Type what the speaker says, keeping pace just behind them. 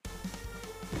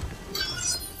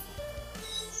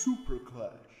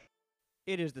Clash.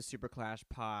 It is the Super Clash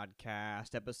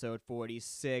Podcast, episode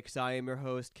 46. I am your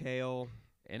host, Kale.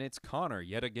 And it's Connor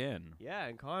yet again. Yeah,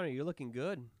 and Connor, you're looking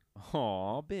good.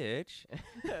 Aw, bitch.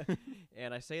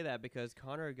 And I say that because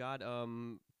Connor got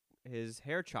his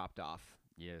hair chopped off.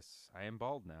 Yes, I am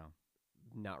bald now.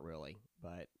 Not really,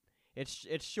 but it's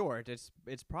short. It's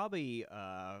probably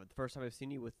the first time I've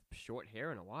seen you with short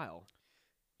hair in a while.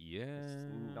 Yeah.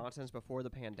 It's nonsense before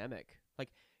the pandemic. Like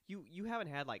you haven't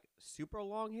had like super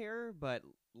long hair, but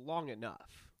long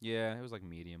enough. Yeah, it was like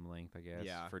medium length, I guess,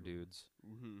 Yeah. for dudes.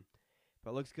 Mm-hmm.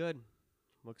 But it looks good.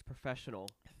 Looks professional.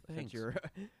 Thanks. Since you're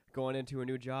going into a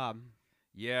new job.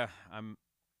 Yeah, I'm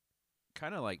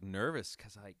kind of like nervous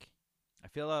because like I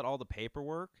fill out all the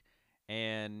paperwork,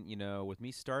 and you know, with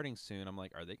me starting soon, I'm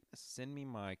like, are they gonna send me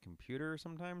my computer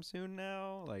sometime soon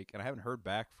now? Like, and I haven't heard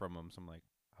back from them, so I'm like,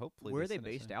 hopefully. Where are they send it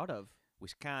based soon. out of?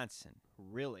 Wisconsin.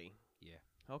 Really? Yeah.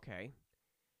 Okay.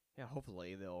 Yeah,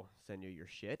 hopefully they'll send you your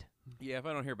shit. Yeah, if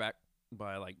I don't hear back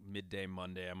by like midday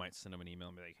Monday, I might send them an email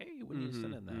and be like, hey, when are you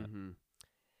sending that? Mm-hmm.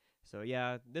 So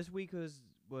yeah, this week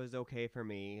was okay for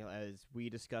me. As we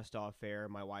discussed off air,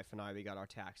 my wife and I, we got our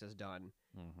taxes done.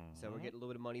 Mm-hmm. So we're getting a little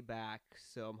bit of money back.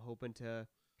 So I'm hoping to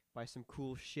buy some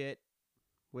cool shit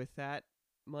with that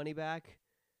money back.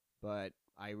 But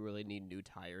I really need new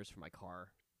tires for my car.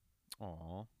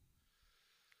 Aw.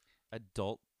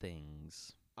 Adult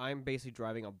things. I'm basically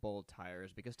driving on Bolt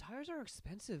tires because tires are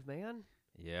expensive, man.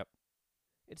 Yep.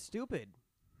 It's stupid.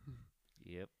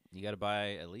 Yep. You got to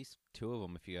buy at least 2 of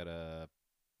them if you got a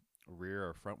rear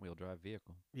or front wheel drive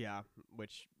vehicle. Yeah,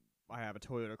 which I have a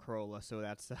Toyota Corolla, so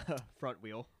that's front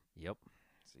wheel. Yep.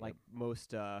 Like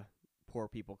most poor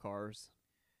people cars.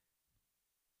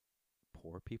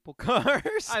 Poor people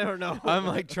cars? I don't know. I'm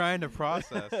like trying to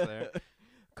process there.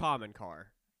 Common car.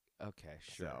 Okay,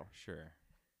 sure. So. Sure.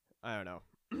 I don't know.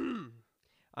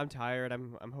 I'm tired.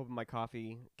 I'm hoping my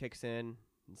coffee kicks in.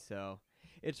 So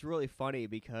it's really funny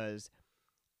because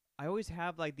I always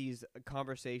have like these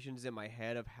conversations in my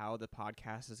head of how the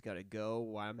podcast is gonna go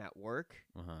while I'm at work.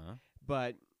 Uh-huh.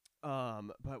 But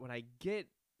when I get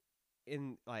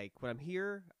in, like when I'm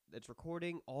here, it's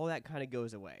recording, all that kind of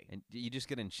goes away. And you just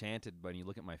get enchanted when you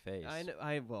look at my face. I know.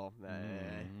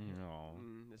 No.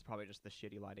 It's probably just the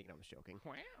shitty lighting. I was joking.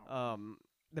 Wow.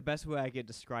 The best way I could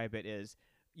describe it is,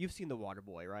 you've seen The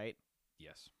Waterboy, right?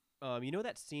 Yes. You know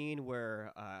that scene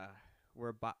where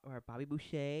Bobby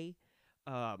Boucher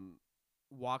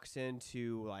walks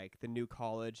into like the new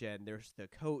college and there's the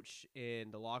coach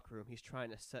in the locker room. He's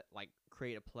trying to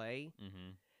create a play, Mm-hmm.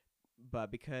 but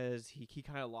because he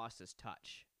kind of lost his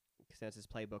touch since his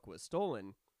playbook was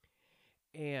stolen.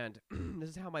 And this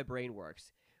is how my brain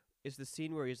works. It's the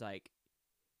scene where he's like,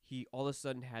 he all of a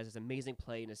sudden has this amazing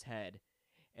play in his head,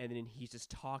 and then he's just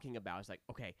talking about, it's like,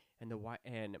 okay, and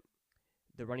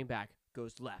the running back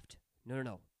goes left.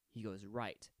 No. He goes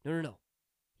right. No.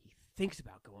 He thinks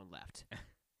about going left.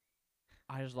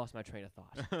 I just lost my train of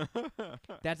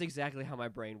thought. That's exactly how my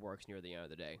brain works near the end of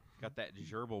the day. Got that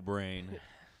gerbil brain.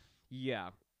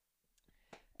 Yeah.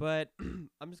 But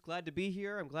I'm just glad to be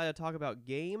here. I'm glad to talk about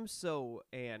games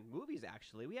and movies,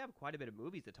 actually. We have quite a bit of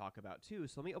movies to talk about, too.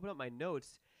 So let me open up my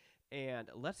notes, and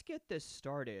let's get this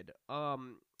started.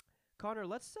 Connor,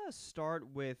 let's start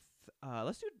with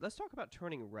let's talk about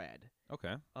Turning Red.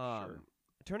 Okay. Sure.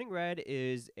 Turning Red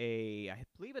is I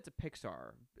believe it's a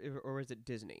Pixar, or is it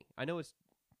Disney? I know it's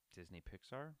Disney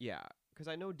Pixar? Yeah, because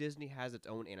I know Disney has its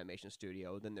own animation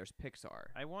studio. Then there's Pixar.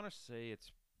 I want to say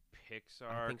it's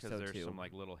Pixar I think because so, there's too. some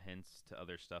like little hints to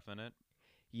other stuff in it.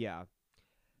 Yeah.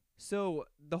 So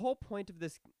the whole point of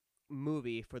this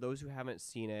movie, for those who haven't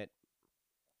seen it,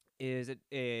 is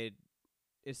it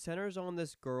centers on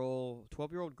this girl,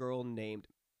 12-year-old girl named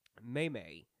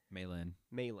Maylin.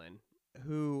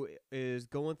 who is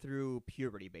going through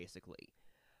puberty, basically.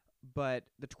 But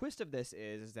the twist of this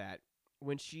is that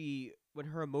when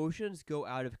her emotions go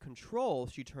out of control,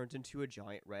 she turns into a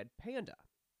giant red panda.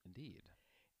 Indeed.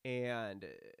 And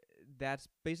that's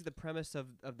basically the premise of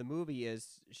the movie.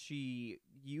 Is she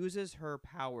uses her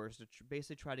powers to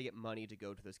basically try to get money to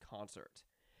go to this concert.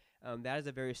 That is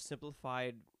a very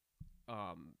simplified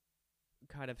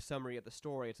kind of summary of the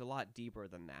story. It's a lot deeper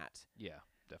than that. Yeah,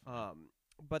 definitely.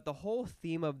 But the whole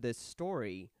theme of this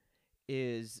story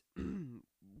is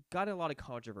got a lot of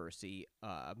controversy,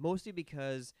 mostly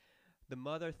because the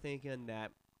mother thinking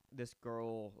that this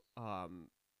girl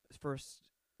first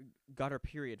got her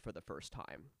period for the first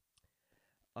time.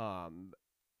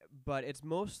 But it's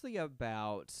mostly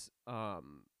about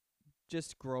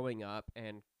just growing up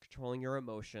and controlling your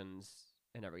emotions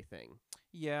and everything.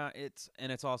 Yeah, it's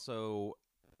also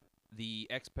the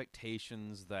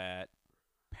expectations that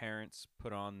parents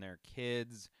put on their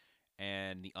kids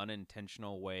and the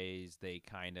unintentional ways they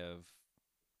kind of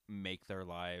make their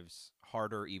lives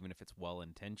harder, even if it's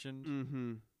well-intentioned.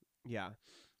 Mm-hmm. Yeah,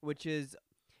 which is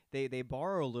they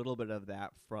borrow a little bit of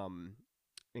that from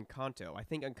Encanto. I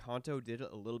think Encanto did it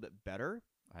a little bit better.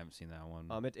 I haven't seen that one.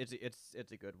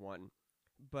 It's a good one,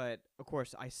 but of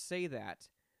course I say that,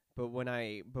 but when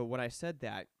I said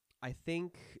that, I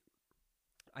think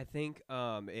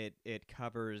it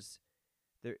covers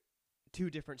the two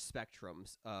different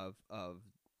spectrums of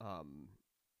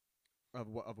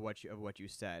what you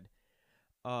said.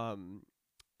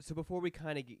 So before we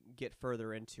kind of get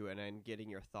further into it and getting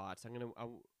your thoughts,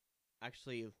 I'll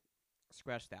actually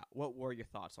scratch that. What were your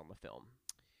thoughts on the film?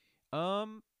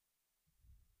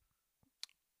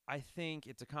 I think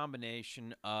it's a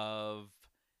combination of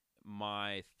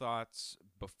my thoughts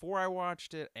before I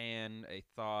watched it and a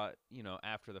thought,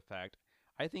 after the fact.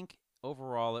 I think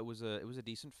overall it was a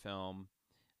decent film.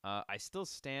 I still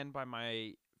stand by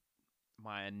my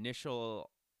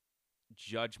initial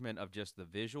judgment of just the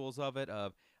visuals of it. I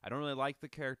don't really like the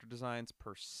character designs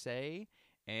per se,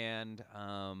 and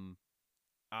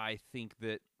I think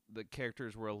that the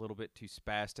characters were a little bit too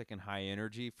spastic and high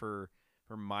energy for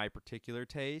my particular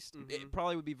taste. Mm-hmm. It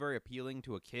probably would be very appealing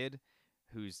to a kid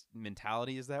whose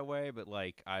mentality is that way, but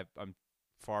like I'm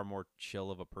far more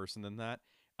chill of a person than that.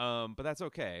 But that's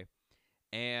okay.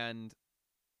 And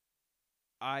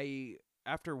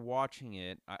after watching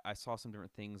it, I saw some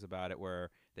different things about it where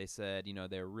they said,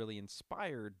 they're really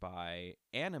inspired by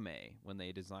anime when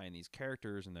they design these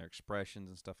characters and their expressions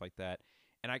and stuff like that.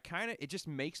 And it just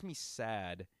makes me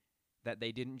sad that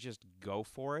they didn't just go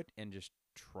for it and just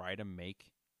try to make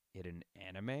it an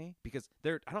anime, because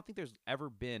I don't think there's ever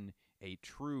been a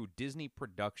true Disney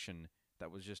production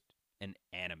that was just an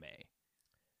anime.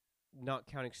 Not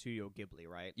counting Studio Ghibli,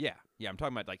 right? Yeah, I'm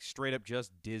talking about like straight up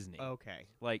just Disney. Okay.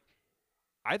 Like,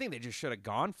 I think they just should have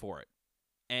gone for it,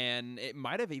 and it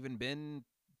might have even been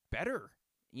better.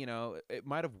 It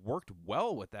might have worked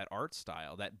well with that art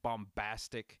style, that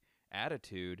bombastic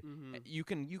attitude. Mm-hmm. You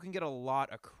can get a lot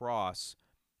across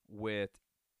with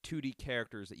 2D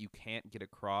characters that you can't get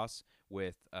across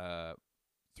with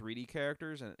 3D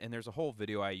characters, and there's a whole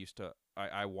video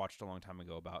I watched a long time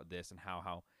ago about this and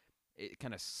how it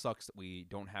kind of sucks that we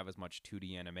don't have as much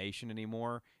 2D animation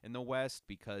anymore in the West,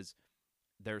 because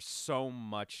there's so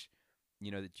much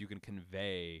that you can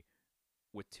convey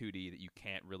with 2D that you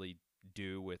can't really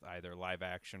do with either live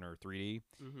action or 3D.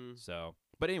 Mm-hmm. So,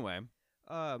 but anyway,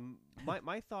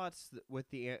 my thoughts with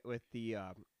the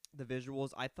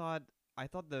visuals, I thought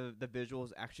the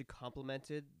visuals actually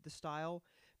complemented the style,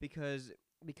 because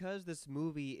this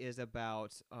movie is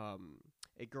about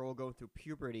a girl going through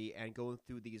puberty and going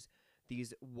through these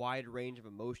wide range of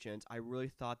emotions. I really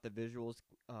thought the visuals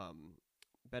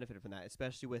benefited from that,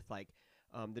 especially with like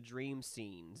the dream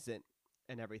scenes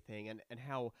and everything, and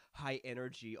how high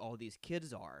energy all these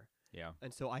kids are. Yeah.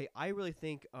 And so I really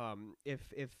think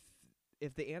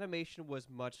if the animation was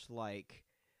much like,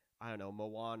 I don't know,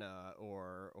 Moana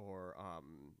or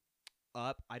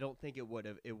Up, I don't think it would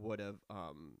have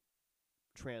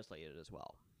translated as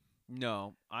well.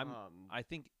 No, I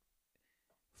think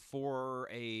for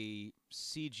a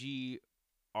CG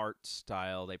art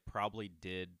style, they probably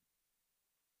did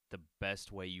the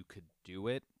best way you could do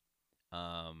it.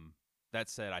 That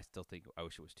said, I still think I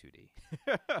wish it was 2D.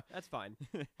 That's fine.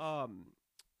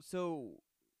 So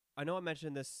I know I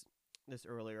mentioned this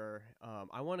earlier.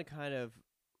 I want to kind of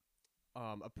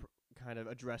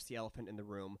address the elephant in the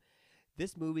room.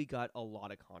 This movie got a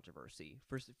lot of controversy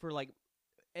for like,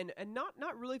 and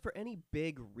not really for any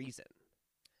big reason.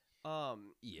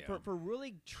 Yeah. For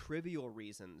really trivial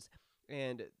reasons,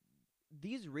 and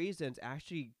these reasons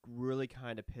actually really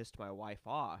kind of pissed my wife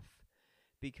off,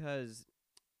 because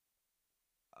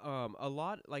a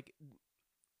lot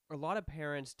of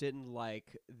parents didn't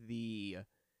like the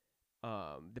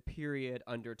period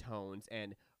undertones,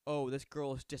 and this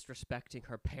girl is disrespecting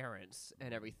her parents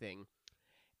and everything.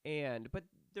 But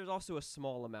there's also a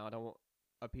small amount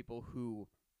of people who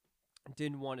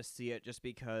didn't want to see it just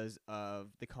because of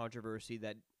the controversy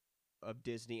of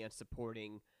Disney and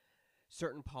supporting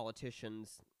certain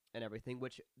politicians and everything,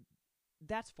 which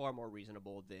that's far more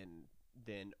reasonable than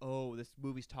this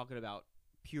movie's talking about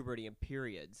puberty and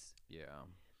periods. Yeah.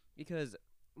 Because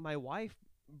my wife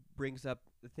brings up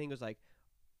the thing was like,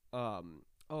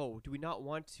 do we not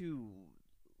want to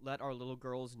let our little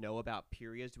girls know about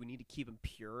periods? Do we need to keep them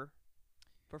pure,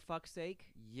 for fuck's sake?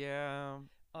 Yeah.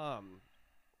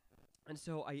 And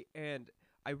so I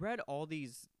read all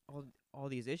these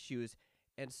issues,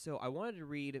 and so I wanted to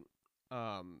read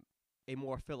a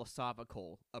more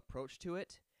philosophical approach to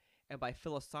it. And by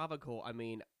philosophical, I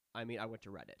went to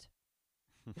Reddit.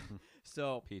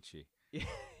 So Peachy.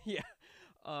 yeah.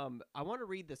 I want to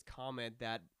read this comment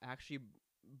that actually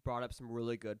brought up some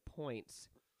really good points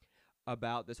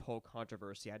about this whole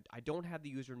controversy. I don't have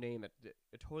the username; it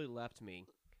totally left me.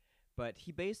 But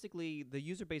the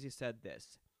user basically said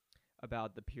this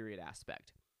about the period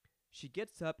aspect. She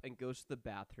gets up and goes to the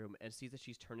bathroom and sees that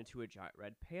she's turned into a giant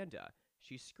red panda.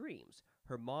 She screams.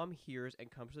 Her mom hears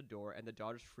and comes to the door, and the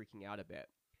daughter's freaking out a bit.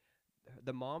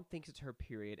 The mom thinks it's her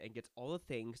period and gets all the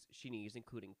things she needs,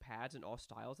 including pads in all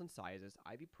styles and sizes,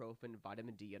 ibuprofen,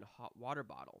 vitamin D, and a hot water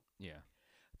bottle. Yeah.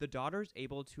 The daughter's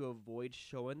able to avoid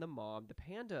showing the mom the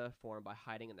panda form by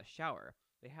hiding in the shower.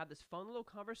 They have this fun little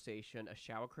conversation, a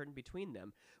shower curtain between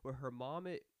them, where her mom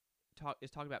is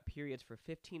talking about periods for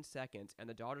 15 seconds, and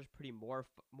the daughter's pretty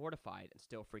mortified and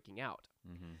still freaking out.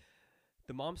 Mm-hmm.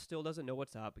 The mom still doesn't know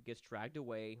what's up, gets dragged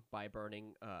away by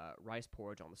burning rice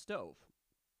porridge on the stove.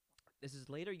 This is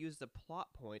later used as a plot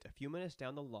point a few minutes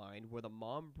down the line where the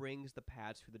mom brings the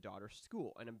pads to the daughter's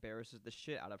school and embarrasses the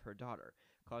shit out of her daughter,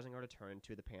 causing her to turn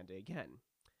into the panda again.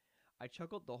 I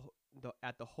chuckled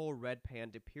at the whole red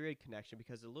panda period connection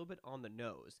because it's a little bit on the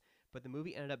nose, but the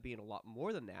movie ended up being a lot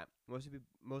more than that,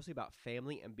 mostly about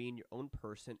family and being your own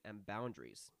person and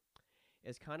boundaries.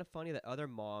 It's kind of funny that other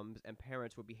moms and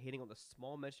parents would be hating on the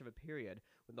small mention of a period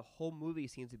when the whole movie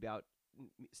seems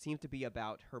to be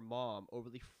about her mom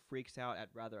overly freaks out at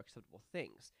rather acceptable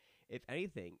things. If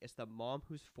anything, it's the mom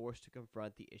who's forced to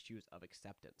confront the issues of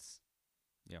acceptance.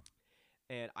 Yeah.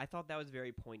 And I thought that was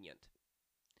very poignant.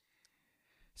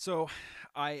 So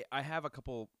I have a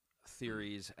couple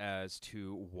theories as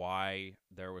to why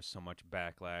there was so much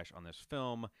backlash on this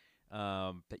film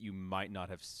that you might not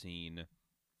have seen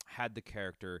had the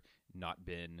character not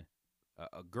been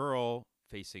a girl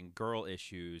facing girl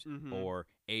issues or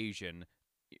Asian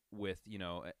with,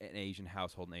 an Asian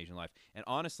household and Asian life. And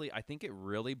honestly, I think it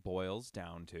really boils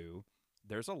down to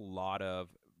there's a lot of,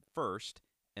 first,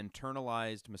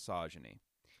 internalized misogyny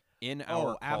in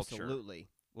our culture. Absolutely.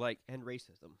 And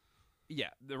racism.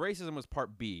 Yeah, the racism was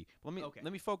part B. Let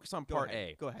me focus on part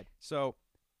A. Go ahead. So,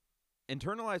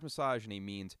 internalized misogyny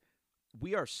means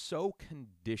we are so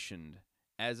conditioned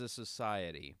as a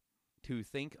society to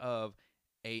think of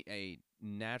a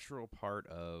natural part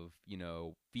of,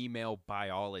 female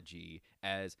biology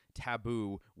as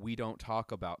taboo. We don't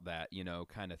talk about that,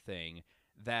 kind of thing.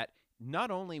 That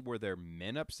not only were there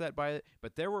men upset by it,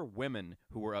 but there were women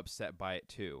who were upset by it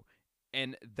too.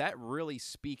 And that really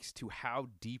speaks to how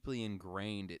deeply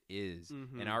ingrained it is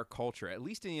in our culture, at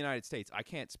least in the United States. I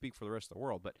can't speak for the rest of the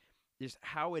world, but just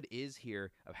how it is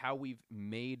here, of how we've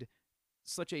made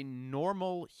such a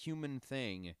normal human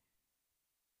thing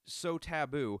so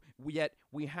taboo, yet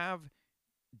we have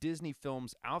Disney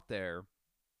films out there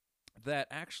that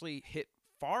actually hit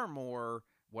far more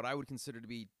what I would consider to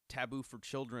be taboo for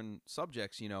children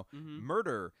subjects,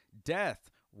 murder,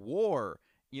 death, war,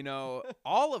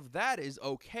 all of that is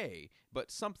okay,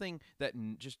 but something that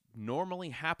just normally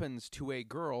happens to a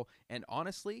girl. And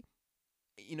honestly,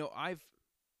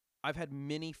 I've had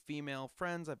many female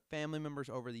friends, I've family members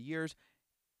over the years.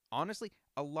 Honestly,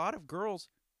 a lot of girls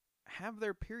have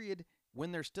their period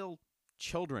when they're still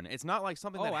children. It's not like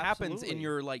something that happens in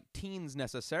your teens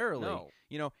necessarily.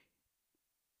 No.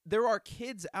 There are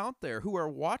kids out there who are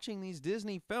watching these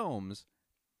Disney films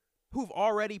who've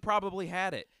already probably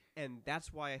had it. And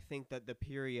that's why I think that the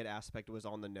period aspect was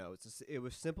on the nose. It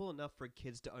was simple enough for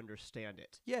kids to understand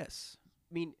it. Yes.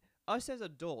 I mean, us as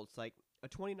adults, like a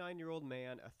 29-year-old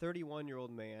man, a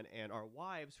 31-year-old man, and our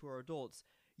wives who are adults,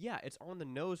 yeah, it's on the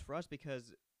nose for us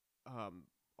because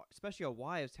especially our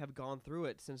wives have gone through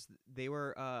it since they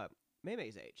were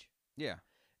Maymay's age. Yeah.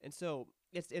 And so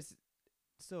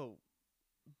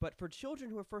but for children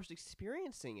who are first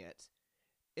experiencing it,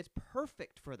 it's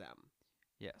perfect for them.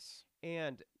 Yes.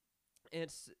 And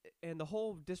the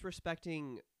whole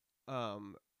disrespecting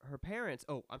her parents.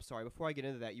 Oh, I'm sorry. Before I get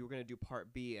into that, you were going to do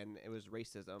part B, and it was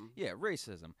racism. Yeah,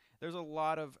 racism. There's a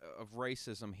lot of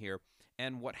racism here.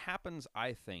 And what happens,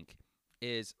 I think,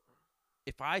 is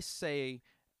if I say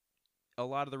a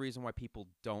lot of the reason why people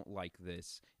don't like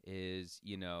this is,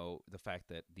 the fact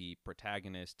that the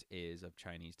protagonist is of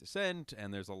Chinese descent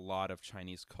and there's a lot of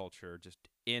Chinese culture just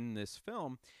in this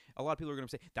film, a lot of people are going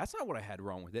to say, that's not what I had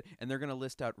wrong with it. And they're going to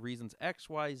list out reasons X,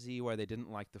 Y, Z why they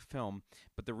didn't like the film.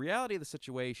 But the reality of the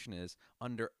situation is,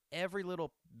 under every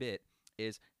little bit,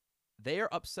 is they are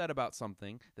upset about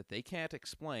something that they can't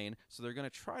explain, so they're going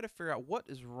to try to figure out what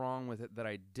is wrong with it that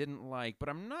I didn't like, but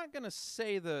I'm not going to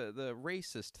say the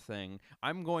racist thing.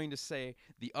 I'm going to say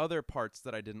the other parts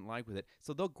that I didn't like with it.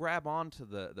 So they'll grab onto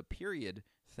the period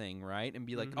thing, right? And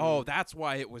be like, oh, that's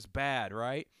why it was bad,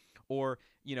 right? Or,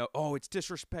 oh, it's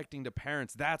disrespecting to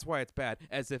parents. That's why it's bad.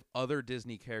 As if other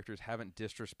Disney characters haven't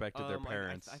disrespected their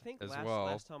parents I think as well.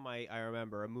 Last time I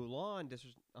remember, Mulan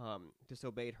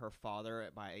disobeyed her father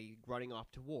by running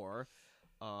off to war.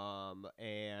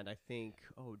 And I think,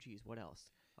 oh, geez, what else?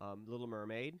 Little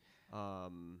Mermaid.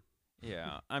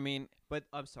 Yeah, I mean... But,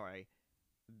 I'm sorry.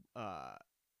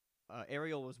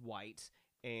 Ariel was white,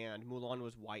 and Mulan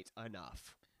was white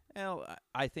enough. Well,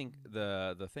 I think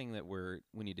the thing that we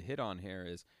need to hit on here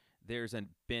is there's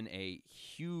been a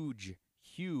huge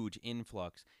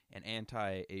influx in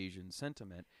anti-Asian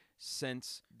sentiment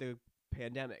since the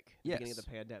pandemic. Yes. Beginning of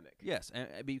the pandemic. Yes, and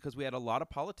because we had a lot of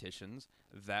politicians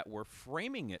that were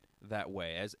framing it that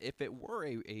way, as if it were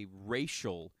a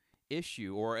racial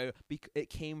issue, or it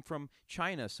came from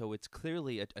China, so it's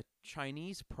clearly a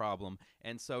Chinese problem.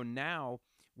 And so now,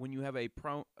 when you have a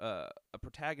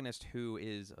protagonist who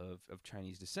is of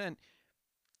Chinese descent,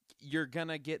 you're going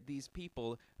to get these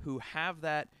people who have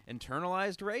that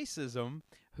internalized racism,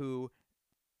 who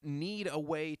need a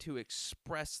way to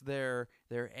express their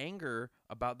anger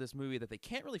about this movie that they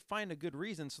can't really find a good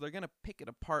reason, so they're going to pick it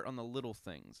apart on the little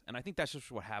things. And I think that's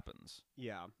just what happens.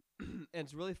 Yeah. And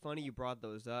it's really funny you brought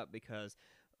those up, because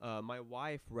my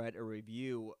wife read a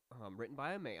review written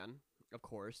by a man, of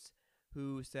course,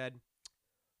 who said,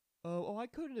 oh, I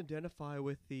couldn't identify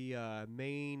with the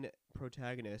main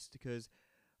protagonist because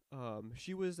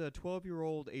she was a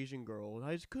 12-year-old Asian girl, and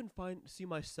I just couldn't see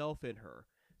myself in her.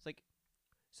 It's like,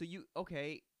 so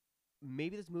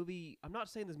maybe this movie, I'm not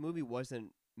saying this movie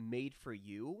wasn't made for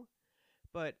you,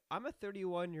 but I'm a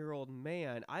 31-year-old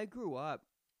man. I grew up,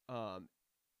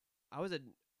 I was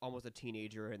almost a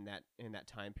teenager in that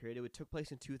time period. It took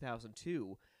place in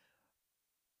 2002.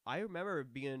 I remember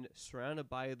being surrounded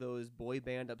by those boy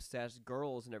band obsessed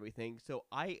girls and everything. So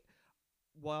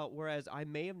whereas I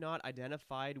may have not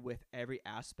identified with every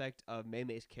aspect of Mei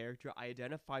Mei's character, I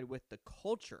identified with the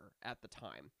culture at the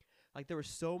time. Like, there were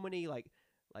so many like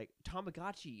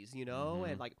Tamagotchis,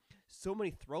 and like so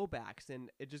many throwbacks,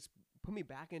 and it just put me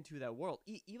back into that world.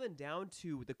 Even down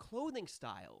to the clothing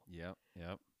style. Yep.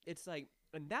 It's like,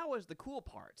 and that was the cool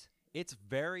part. It's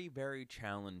very, very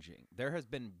challenging. There has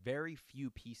been very few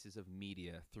pieces of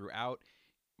media throughout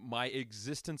my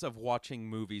existence of watching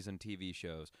movies and TV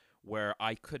shows where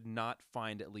I could not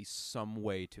find at least some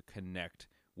way to connect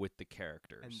with the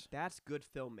characters. And that's good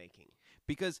filmmaking.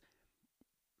 Because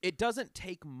it doesn't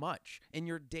take much. In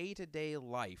your day-to-day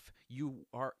life,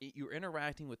 you're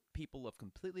interacting with people of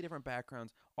completely different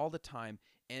backgrounds all the time,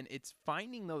 and it's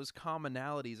finding those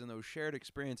commonalities and those shared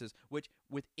experiences, which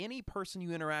with any person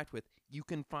you interact with, you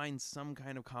can find some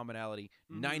kind of commonality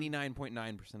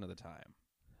 99.9% of the time.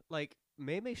 Like,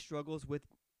 Mei Mei struggles with,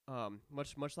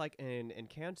 much like in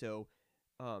Kanto,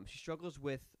 she struggles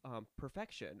with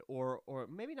perfection, or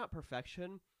maybe not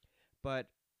perfection, but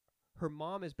her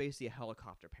mom is basically a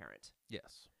helicopter parent.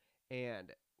 Yes.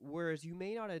 And whereas you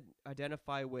may not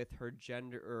identify with her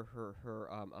gender or her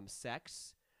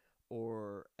sex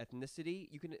or ethnicity,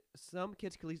 some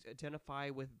kids can at least identify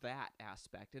with that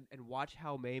aspect and watch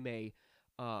how Mei Mei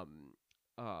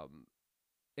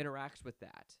interacts with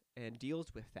that and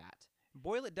deals with that.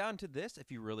 Boil it down to this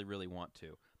if you really, really want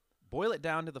to. Boil it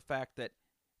down to the fact that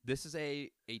this is a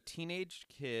teenage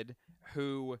kid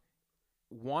who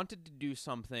wanted to do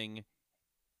something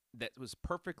that was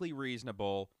perfectly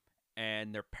reasonable,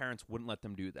 and their parents wouldn't let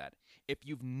them do that. If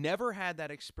you've never had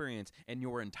that experience in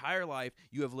your entire life,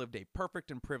 you have lived a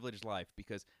perfect and privileged life,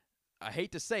 because I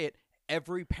hate to say it,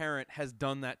 every parent has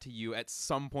done that to you at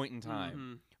some point in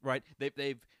time, right?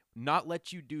 They've not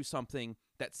let you do something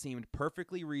that seemed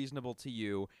perfectly reasonable to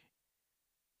you,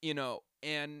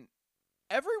 and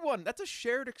everyone, that's a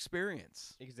shared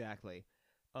experience. Exactly.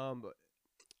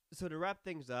 So to wrap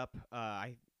things up,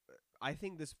 I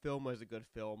think this film was a good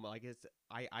film.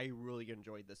 I really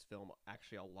enjoyed this film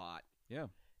actually a lot. Yeah.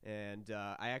 And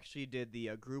I actually did the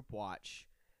group watch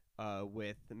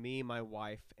with me, my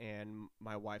wife, and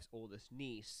my wife's oldest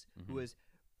niece,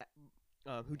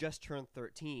 who just turned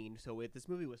 13. So this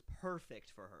movie was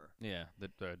perfect for her. Yeah,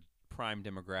 the prime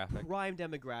demographic. Prime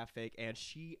demographic, and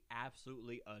she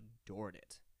absolutely adored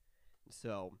it.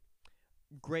 So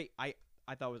great. I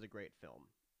thought it was a great film.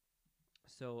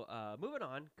 So moving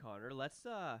on, Connor, let's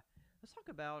talk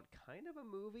about kind of a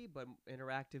movie, but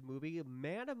interactive movie,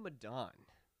 Man of Medan.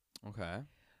 Okay.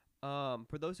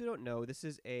 For those who don't know, this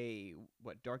is a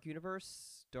Dark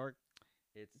Universe,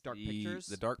 It's Dark Pictures.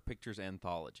 the Dark Pictures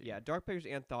anthology. Yeah, Dark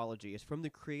Pictures Anthology is from the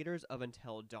creators of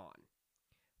Until Dawn,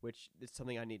 which is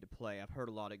something I need to play. I've heard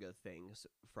a lot of good things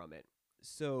from it.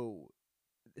 So,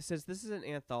 since this is an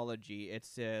anthology,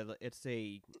 it's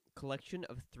a collection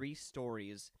of 3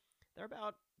 stories. They're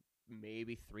about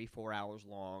maybe 3-4 hours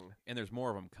long. And there's more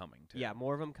of them coming too. Yeah,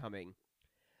 more of them coming.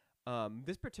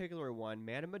 This particular one,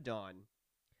 Man of Medan,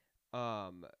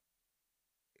 um,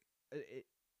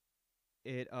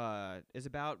 it is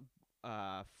about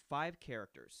 5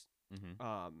 characters.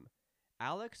 Mm-hmm.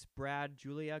 Alex, Brad,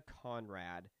 Julia,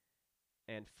 Conrad,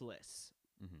 and Fliss.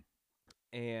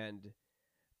 Mm-hmm. And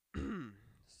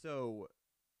so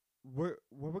what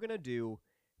we're gonna do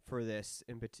for this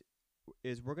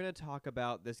is we're gonna talk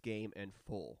about this game in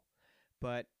full.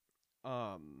 But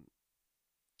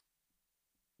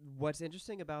what's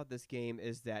interesting about this game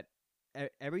is that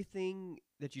everything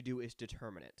that you do is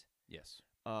determinate. Yes.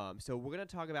 So we're gonna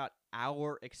talk about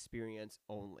our experience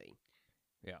only.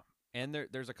 Yeah. And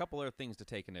there's a couple other things to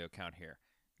take into account here.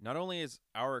 Not only is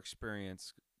our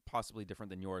experience possibly different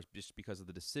than yours just because of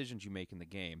the decisions you make in the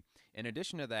game, in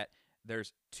addition to that,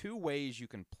 there's 2 ways you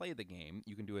can play the game.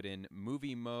 You can do it in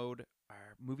movie mode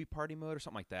or movie party mode or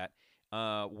something like that,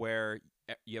 where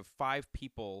you have 5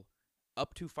 people,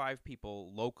 up to 5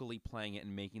 people locally playing it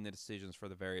and making the decisions for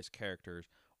the various characters.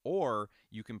 Or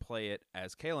you can play it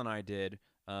as Kale and I did,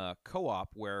 co-op,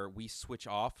 where we switch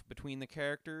off between the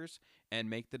characters and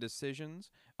make the decisions.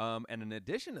 And in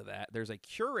addition to that, there's a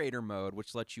curator mode,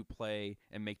 which lets you play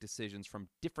and make decisions from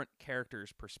different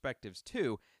characters' perspectives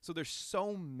too. So there's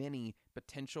so many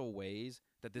potential ways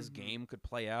that this game could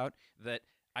play out that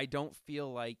I don't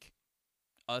feel like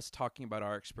us talking about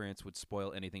our experience would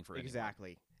spoil anything for anyone.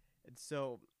 Exactly. And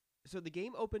so the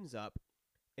game opens up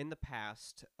in the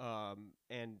past,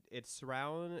 and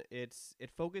it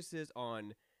focuses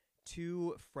on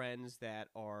 2 friends that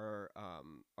are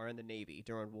in the Navy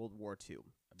during World War II.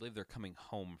 I believe they're coming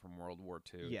home from World War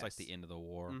II. It's like the end of the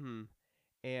war. Mm-hmm.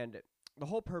 And the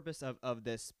whole purpose of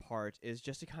this part is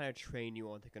just to kind of train you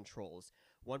on the controls.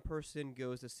 One person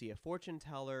goes to see a fortune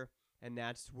teller, and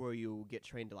that's where you get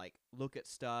trained to like look at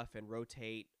stuff and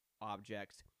rotate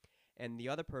objects. And the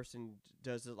other person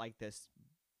does it like this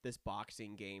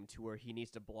boxing game to where he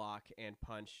needs to block and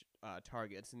punch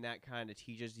targets, and that kind of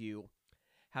teaches you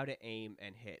how to aim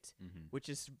and hit, which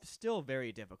is still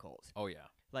very difficult. Oh, yeah.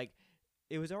 Like,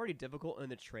 it was already difficult in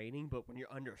the training, but when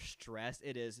you're under stress,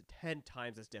 it is 10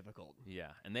 times as difficult.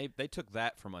 Yeah, and they took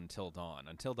that from Until Dawn.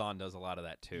 Until Dawn does a lot of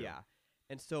that, too. Yeah,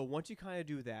 and so once you kind of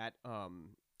do that,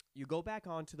 you go back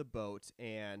onto the boat,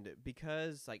 and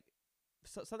because, like,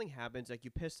 something happens, like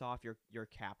you piss off your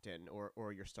captain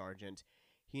or your sergeant,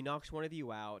 he knocks one of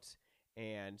you out,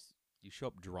 and you show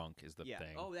up drunk is the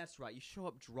thing. Oh, that's right. You show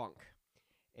up drunk.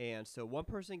 And so one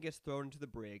person gets thrown into the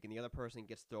brig, and the other person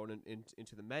gets thrown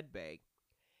into the med bay.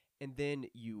 And then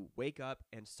you wake up,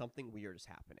 and something weird is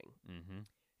happening. Mm-hmm.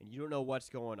 And you don't know what's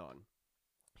going on.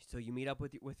 So you meet up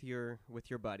with your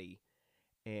buddy,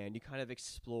 and you kind of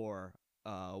explore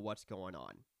what's going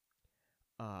on.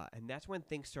 And that's when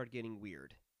things start getting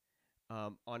weird.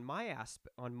 On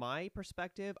my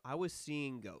perspective, I was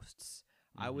seeing ghosts.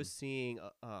 I was seeing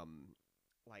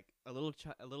like a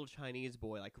little Chinese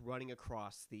boy like running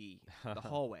across the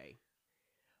hallway.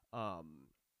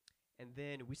 And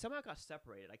then we somehow got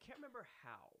separated. I can't remember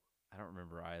how. I don't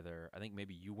remember either. I think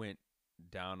maybe you went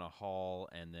down a hall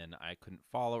and then I couldn't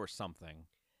follow or something.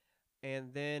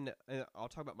 And then I'll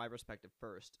talk about my perspective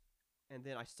first. And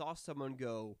then I saw someone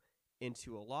go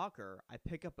into a locker. I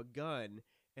pick up a gun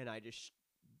and I just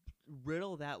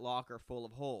riddle that locker full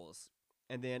of holes.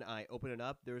 And then I open it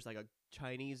up. There's like a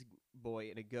Chinese boy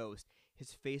and a ghost.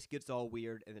 His face gets all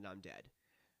weird, and then I'm dead.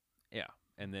 Yeah.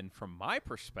 And then from my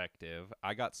perspective,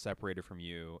 I got separated from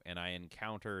you, and I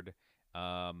encountered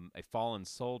a fallen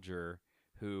soldier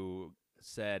who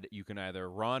said you can either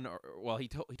run or, well, he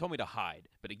told me to hide,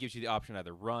 but it gives you the option to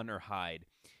either run or hide.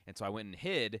 And so I went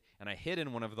and I hid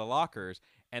in one of the lockers,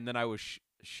 and then I was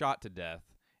shot to death.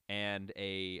 And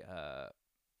I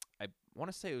want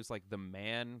to say it was like the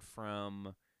man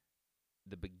from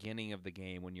the beginning of the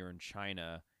game when you're in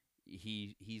China.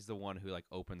 He's the one who like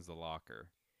opens the locker.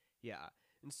 Yeah.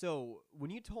 And so when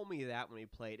you told me that when we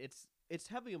played, it's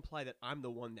heavily implied that I'm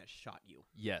the one that shot you.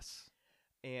 Yes.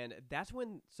 And that's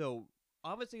when, so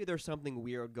obviously there's something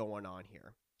weird going on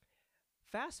here.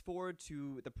 Fast forward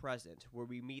to the present, where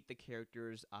we meet the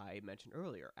characters I mentioned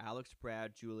earlier: Alex,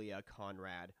 Brad, Julia,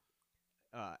 Conrad,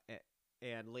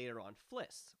 and later on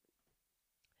Fliss.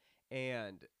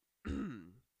 And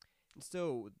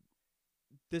so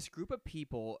this group of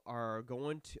people are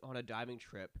going on a diving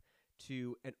trip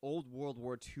to an old World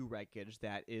War II wreckage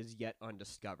that is yet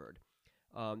undiscovered.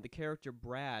 The character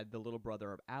Brad, the little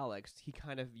brother of Alex, he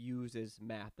kind of uses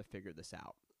math to figure this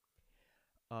out.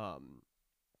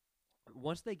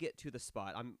 Once they get to the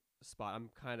spot, I'm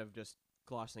kind of just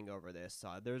glossing over this.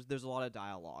 There's a lot of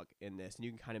dialogue in this, and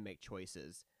you can kind of make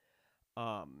choices.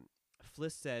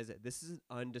 Fliss says, "This is an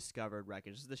undiscovered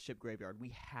wreckage. This is the ship graveyard. We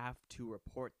have to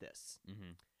report this."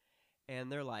 Mm-hmm.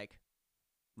 And they're like,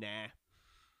 "Nah,"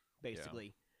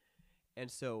 basically. Yeah.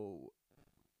 And so,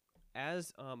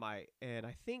 as I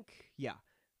think,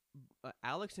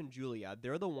 Alex and Julia,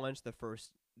 they're the ones the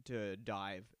first to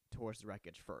dive towards the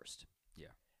wreckage first.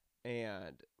 Yeah.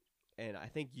 And I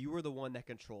think you were the one that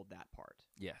controlled that part.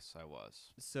 Yes, I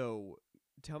was. So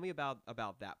tell me about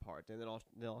that part, and then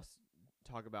I'll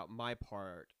talk about my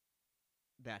part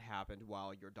that happened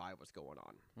while your dive was going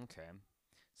on. Okay.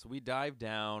 So we dive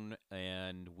down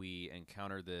and we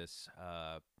encounter this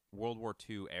World War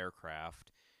II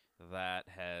aircraft that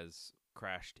has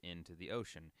crashed into the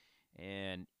ocean.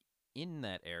 And in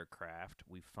that aircraft,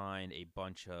 we find a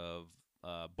bunch of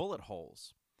bullet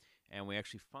holes. And we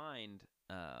actually find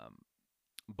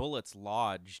bullets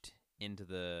lodged into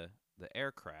the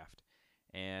aircraft.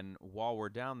 And while we're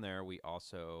down there, we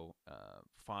also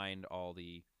find all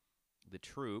the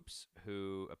troops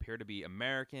who appear to be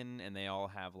American, and they all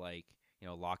have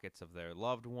lockets of their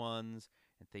loved ones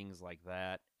and things like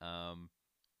that.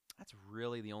 That's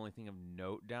really the only thing of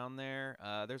note down there.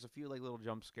 There's a few little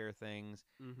jump scare things,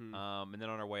 and then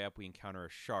on our way up, we encounter a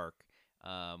shark,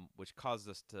 which causes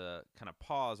us to kind of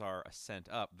pause our ascent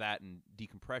up. That and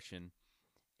decompression,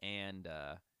 and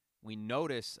we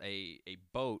notice a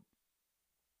boat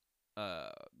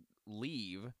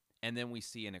leave, and then we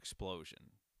see an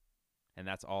explosion, and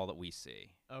that's all that we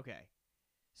see. Okay,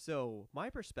 so my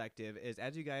perspective is,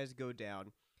 as you guys go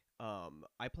down,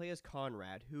 I play as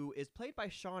Conrad, who is played by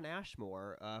Shawn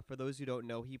Ashmore. For those who don't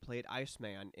know, he played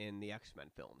Iceman in the X-Men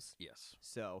films. Yes.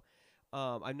 So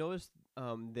I've noticed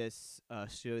this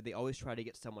show, they always try to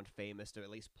get someone famous to at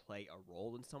least play a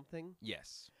role in something.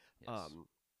 Yes.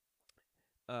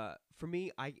 For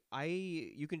me,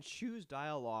 you can choose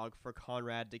dialogue for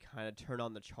Conrad to kind of turn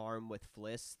on the charm with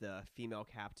Fliss, the female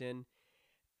captain,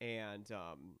 and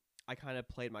I kind of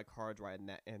played my cards right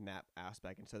in that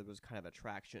aspect, and so there was kind of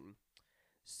attraction.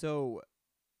 So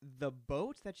the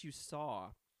boats that you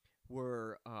saw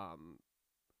were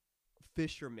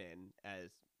fishermen,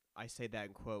 as I say that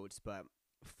in quotes, but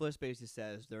Fliss basically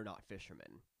says they're not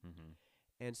fishermen. Mm-hmm.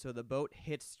 And so the boat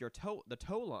hits the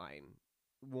tow line,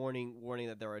 warning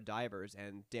that there are divers,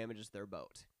 and damages their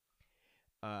boat.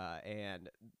 And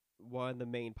one of the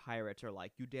main pirates are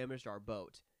like, "You damaged our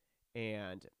boat."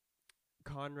 And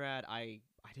Conrad, I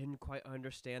didn't quite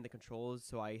understand the controls,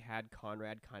 so I had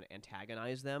Conrad kind of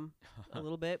antagonize them a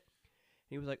little bit.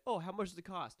 He was like, "Oh, how much does it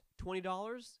cost?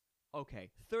 $20? Okay,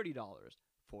 $30.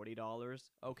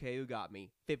 $40? Okay, you got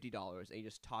me. $50. And he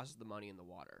just tosses the money in the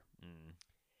water.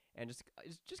 And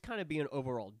just kind of be an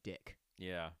overall dick.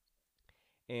 Yeah.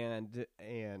 And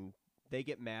they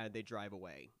get mad, they drive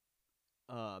away.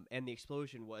 And the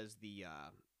explosion was the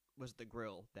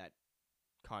grill that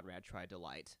Conrad tried to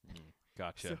light.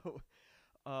 Gotcha.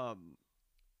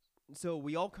 So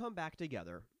we all come back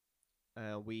together.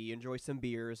 We enjoy some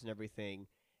beers and everything.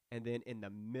 And then in the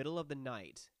middle of the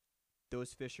night,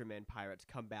 those fishermen pirates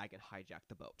come back and hijack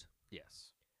the boat.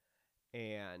 Yes.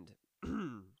 And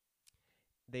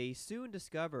they soon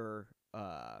discover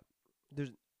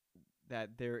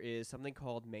there is something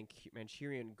called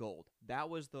Manchurian gold. That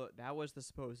was the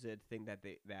supposed thing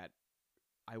that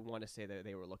I want to say that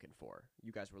they were looking for.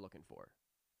 You guys were looking for.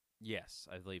 Yes,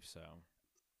 I believe so.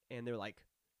 And they're like,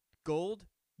 "Gold,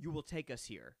 you will take us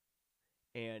here."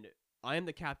 And I am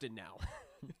the captain now.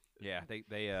 Yeah,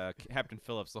 they Captain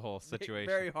Phillips the whole situation.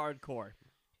 Very hardcore.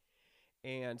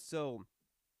 And so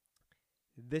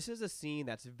this is a scene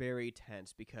that's very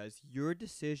tense because your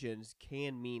decisions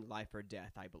can mean life or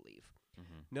death, I believe.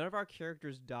 Mm-hmm. None of our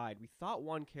characters died. We thought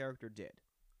one character did.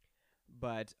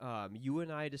 But you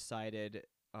and I decided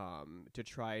to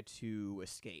try to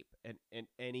escape in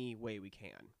any way we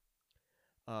can.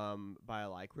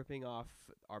 By ripping off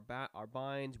our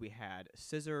binds. We had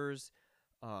scissors.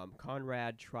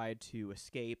 Conrad tried to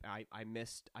escape. I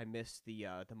missed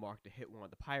the mark to hit one of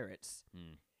the pirates.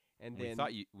 And then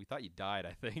we thought you died,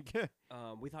 I think.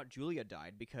 We thought Julia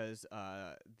died because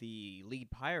the lead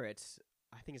pirate,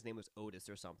 I think his name was Otis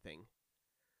or something,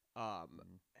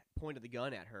 pointed the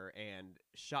gun at her and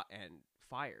shot and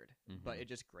fired, but it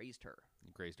just grazed her.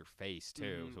 It grazed her face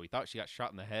too, so we thought she got shot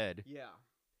in the head. Yeah.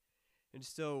 And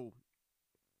so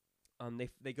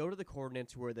They go to the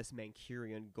coordinates where this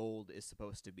Mancurian gold is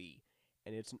supposed to be,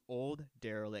 and it's an old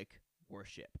derelict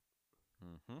warship.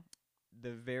 Mm-hmm.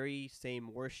 The very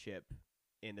same warship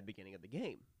in the beginning of the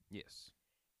game. Yes.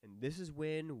 And this is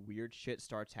when weird shit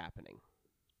starts happening.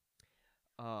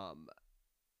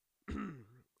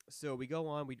 So we go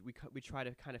on. We try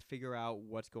to kind of figure out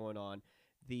what's going on.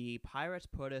 The pirates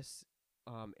put us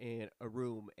in a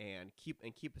room and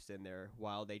keep us in there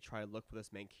while they try to look for this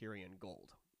Mancurian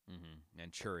gold. Mm-hmm.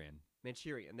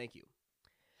 Manchurian, thank you.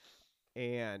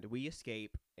 And we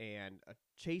escape, and a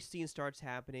chase scene starts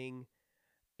happening,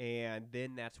 and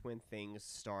then that's when things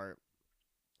start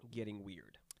getting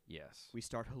weird. Yes. We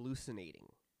start hallucinating.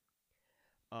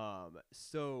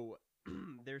 So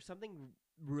there's something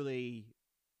really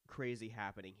crazy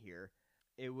happening here.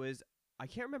 I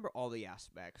can't remember all the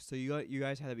aspects, so you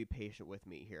guys had to be patient with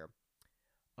me here.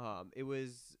 It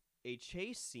was a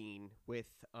chase scene with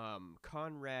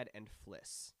Conrad and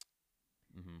Fliss.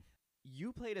 Mm-hmm.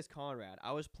 You played as Conrad.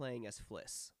 I was playing as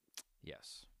Fliss.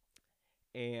 Yes.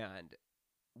 And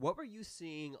what were you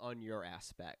seeing on your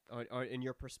aspect, or in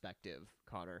your perspective,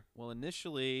 Connor? Well,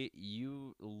 initially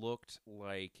you looked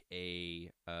like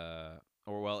it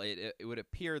would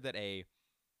appear that a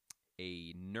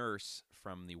nurse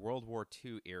from the World War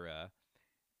II era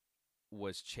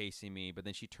was chasing me, but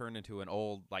then she turned into an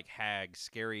old, like, hag,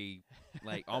 scary,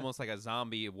 like almost like a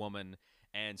zombie woman,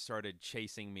 and started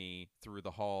chasing me through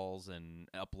the halls and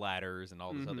up ladders and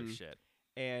all this other shit.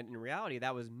 And in reality,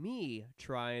 that was me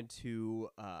trying to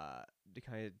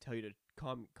kind of tell you to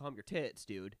calm your tits,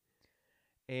 dude.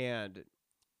 And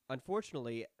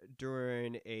unfortunately,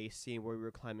 during a scene where we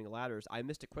were climbing ladders, I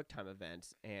missed a QuickTime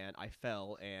event, and I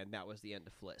fell, and that was the end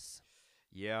of Fliss.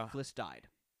 Yeah. Fliss died.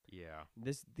 Yeah.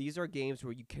 These are games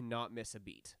where you cannot miss a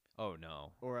beat. Oh,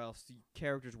 no. Or else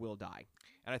characters will die.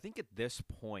 And I think at this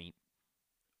point,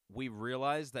 we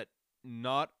realized that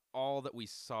not all that we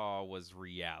saw was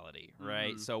reality,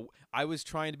 right? Mm-hmm. So I was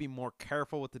trying to be more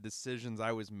careful with the decisions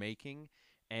I was making,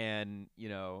 and,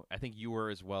 I think you were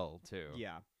as well, too.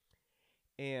 Yeah.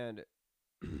 And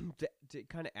to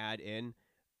kind of add in,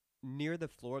 near the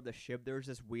floor of the ship, there's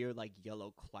this weird, like,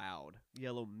 yellow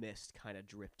mist kind of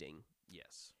drifting.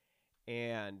 Yes.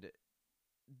 And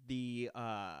the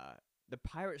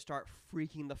pirates start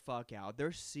freaking the fuck out.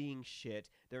 They're seeing shit.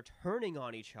 They're turning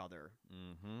on each other.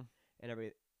 Mm-hmm.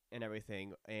 And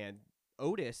everything. And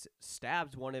Otis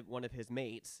stabs one of his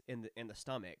mates in the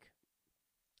stomach,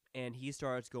 and he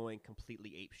starts going completely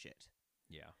apeshit.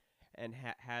 Yeah. And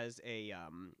has a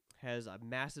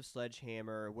massive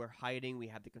sledgehammer. We're hiding. We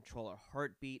have to control our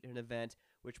heartbeat in an event,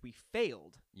 which we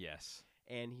failed. Yes.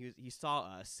 And he saw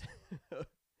us.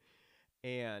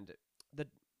 and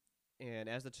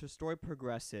as the story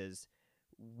progresses,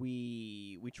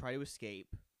 we try to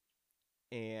escape,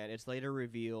 and it's later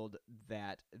revealed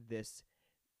that this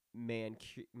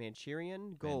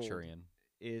Manchurian gold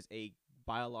is a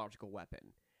biological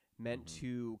weapon meant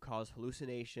to cause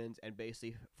hallucinations and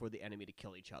basically for the enemy to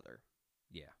kill each other.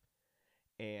 Yeah.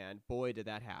 And boy, did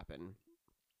that happen.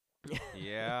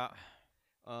 Yeah.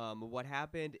 What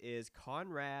happened is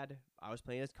Conrad, I was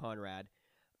playing as Conrad,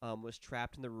 was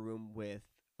trapped in the room with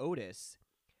Otis,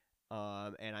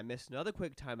 and I missed another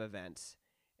QuickTime event,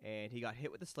 and he got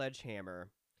hit with a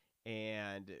sledgehammer,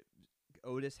 and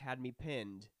Otis had me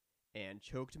pinned and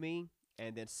choked me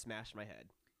and then smashed my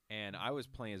head. And I was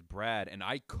playing as Brad, and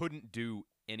I couldn't do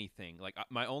anything. Like,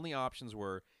 my only options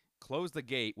were close the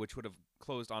gate, which would have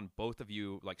closed on both of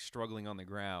you, like, struggling on the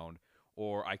ground,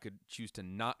 or I could choose to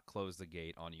not close the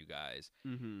gate on you guys.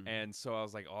 Mm-hmm. And so I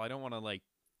was like, I don't want to, like,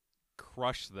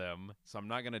 crush them, so I'm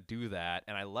not going to do that.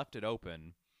 And I left it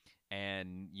open,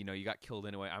 and, you got killed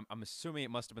anyway. I'm assuming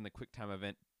it must have been the QuickTime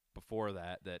event before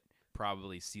that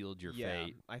probably sealed your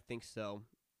fate. I think so.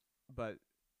 But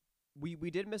we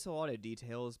did miss a lot of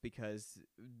details because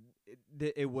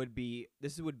this would be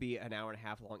an hour and a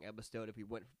half long episode if we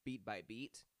went beat by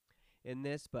beat in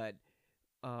this. But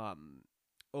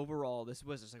overall, this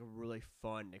was just like a really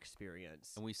fun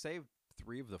experience. And we saved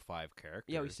 3 of the 5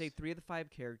 characters. Yeah, we saved 3 of the 5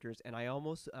 characters, and I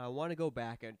almost want to go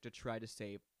back and to try to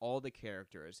save all the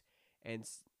characters and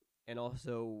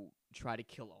also try to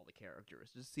kill all the characters,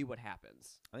 just see what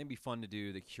happens. I think it'd be fun to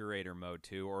do the curator mode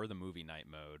too, or the movie night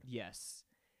mode. Yes,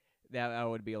 that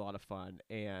would be a lot of fun.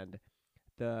 And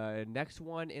the next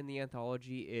one in the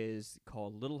anthology is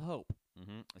called Little Hope.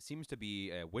 Mm-hmm. It seems to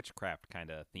be a witchcraft kind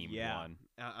of themed one.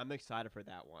 I'm excited for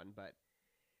that one. But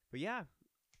yeah,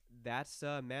 that's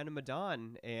Man of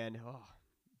Medan, and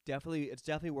it's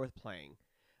definitely worth playing.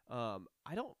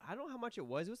 I don't know how much it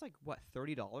was. It was like what,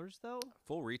 $30 though?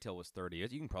 Full retail was 30. You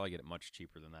can probably get it much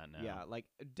cheaper than that now. Yeah, like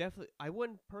definitely. I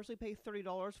wouldn't personally pay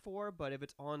 $30 for, but if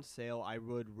it's on sale, I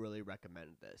would really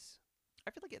recommend this.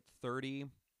 I feel like at 30,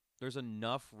 there's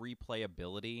enough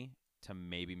replayability to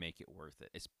maybe make it worth it,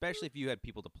 especially if you had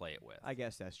people to play it with. I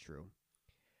guess that's true.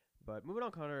 But moving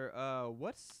on, Connor.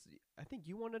 I think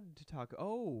you wanted to talk.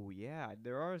 Oh yeah,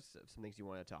 there are some things you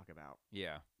want to talk about.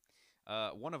 Yeah.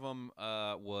 One of them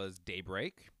was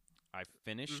Daybreak. I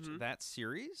finished that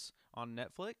series on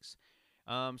Netflix,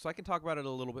 so I can talk about it a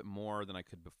little bit more than I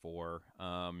could before.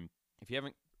 If you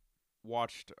haven't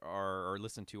watched or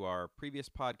listened to our previous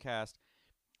podcast,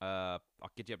 I'll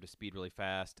get you up to speed really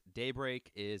fast.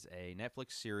 Daybreak is a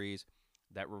Netflix series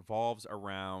that revolves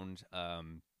around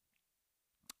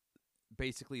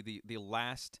basically the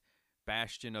last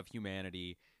bastion of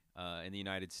humanity in the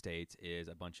United States is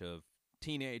a bunch of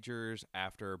teenagers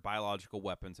after biological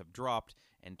weapons have dropped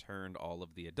and turned all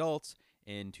of the adults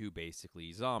into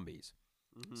basically zombies.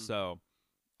 So,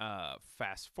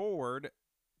 fast forward,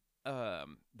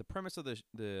 the premise of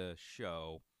the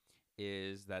show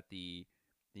is that the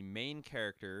main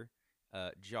character,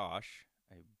 Josh,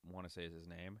 I want to say is his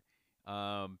name,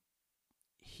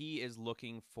 he is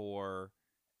looking for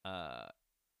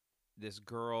this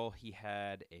girl he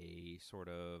had a sort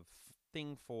of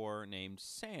thing for named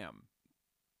Sam.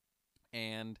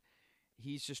 And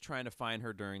he's just trying to find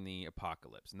her during the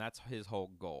apocalypse, and that's his whole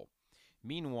goal.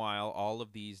 Meanwhile, all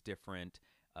of these different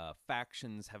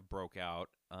factions have broke out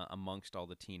amongst all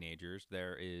the teenagers.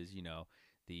 There is,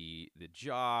 the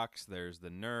jocks, there's the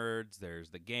nerds, there's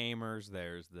the gamers,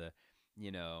 there's the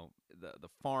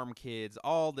farm kids,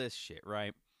 all this shit,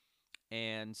 right?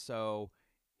 And so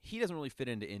he doesn't really fit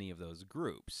into any of those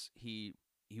groups. He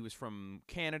was from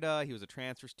Canada. He was a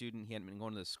transfer student. He hadn't been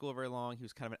going to the school very long. He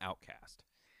was kind of an outcast.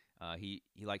 He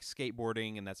likes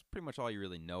skateboarding, and that's pretty much all you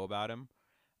really know about him.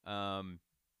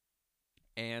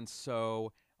 And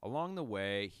so along the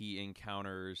way, he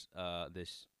encounters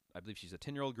this, I believe she's a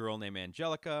 10-year-old girl named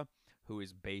Angelica, who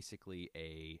is basically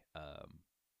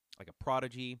like a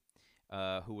prodigy,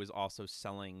 who was also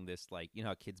selling this, like,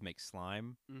 how kids make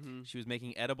slime? She was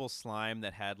making edible slime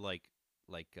that had like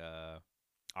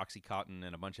Oxycontin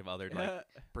and a bunch of other like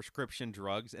prescription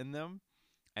drugs in them,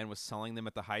 and was selling them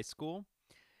at the high school.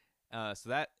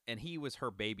 And he was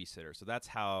her babysitter, so that's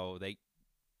how they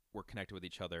were connected with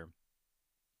each other.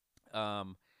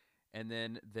 And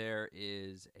then there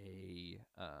is a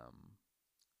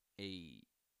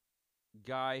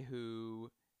guy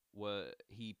who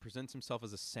he presents himself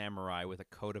as a samurai with a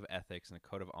code of ethics and a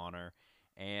code of honor,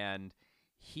 and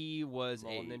he was a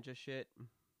ninja shit.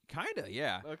 Kinda,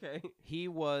 yeah. Okay. He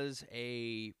was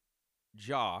a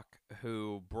jock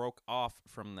who broke off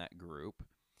from that group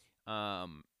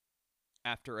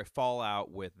after a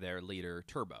fallout with their leader,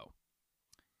 Turbo.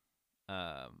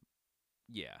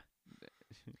 Yeah.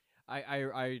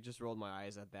 I just rolled my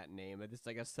eyes at that name. It's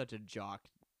like such a jock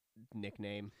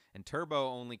nickname. And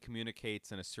Turbo only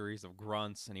communicates in a series of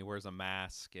grunts, and he wears a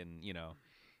mask, and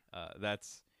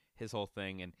that's his whole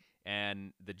thing.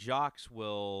 And the jocks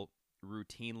will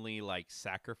routinely like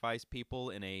sacrifice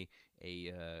people in a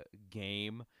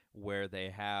game where they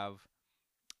have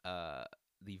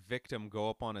the victim go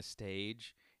up on a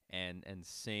stage and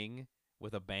sing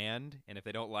with a band, and if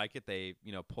they don't like it, they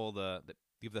pull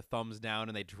give the thumbs down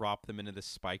and they drop them into the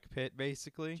spike pit,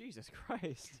 basically. Jesus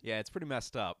Christ. Yeah, it's pretty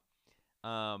messed up.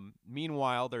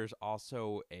 Meanwhile, there's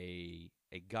also a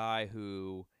guy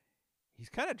who he's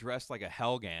kind of dressed like a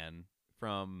Helgan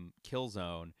from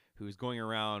Killzone, who's going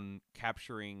around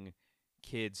capturing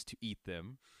kids to eat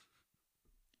them.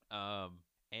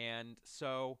 And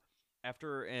so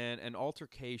after an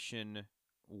altercation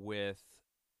with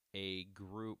a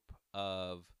group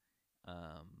of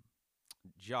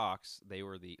jocks, they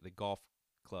were the golf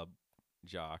club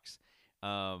jocks,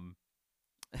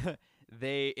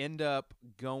 they end up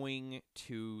going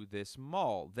to this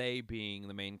mall, they being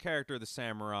the main character, the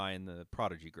samurai, and the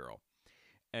prodigy girl.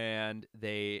 And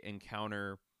they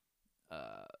encounter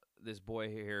this boy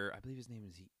here. I believe his name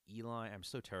is Eli. I'm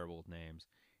so terrible with names.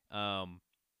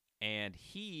 And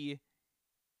he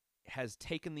has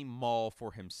taken the mall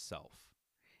for himself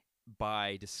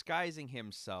by disguising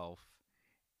himself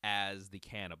as the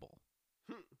cannibal.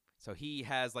 So he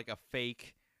has like a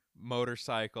fake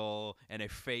motorcycle and a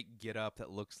fake get-up that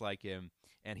looks like him,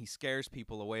 and he scares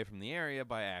people away from the area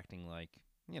by acting like,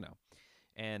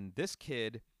 And this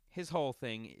kid, his whole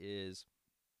thing is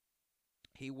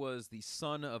he was the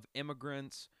son of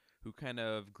immigrants who kind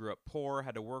of grew up poor,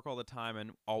 had to work all the time,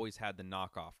 and always had the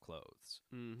knockoff clothes.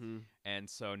 Mm-hmm. And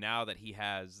so now that he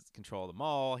has control of the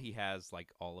mall, he has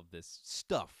like all of this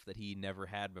stuff that he never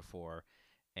had before,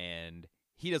 and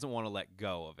he doesn't want to let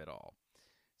go of it all.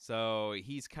 So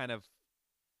he's kind of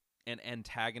an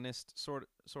antagonist sort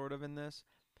of in this.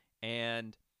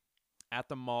 And at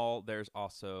the mall, there's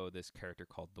also this character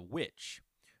called the Witch,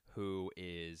 who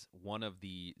is one of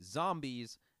the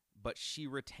zombies, but she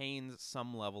retains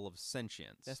some level of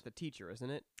sentience. That's the teacher, isn't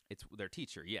it? It's their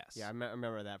teacher, yes. Yeah, I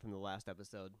remember that from the last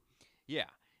episode. Yeah.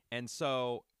 And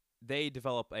so they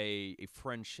develop a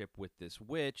friendship with this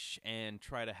witch and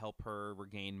try to help her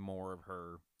regain more of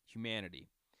her humanity.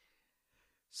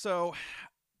 So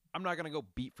I'm not going to go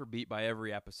beat for beat by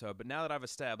every episode, but now that I've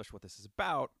established what this is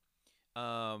about,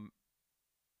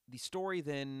 the story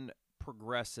then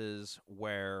progresses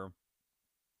where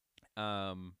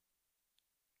the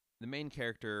main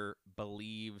character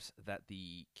believes that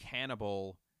the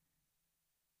cannibal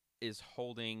is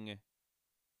holding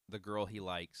the girl he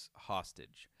likes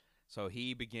hostage. So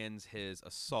he begins his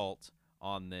assault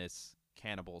on this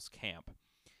cannibal's camp.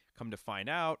 Come to find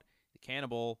out, the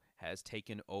cannibal has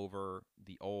taken over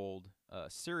the old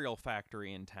cereal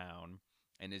factory in town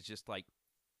and is just like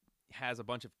has a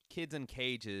bunch of kids in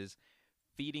cages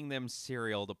feeding them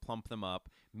cereal to plump them up.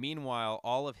 Meanwhile,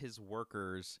 all of his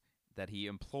workers that he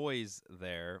employs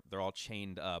there, they're all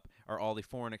chained up, are all the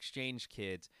foreign exchange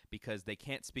kids because they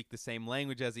can't speak the same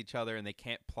language as each other and they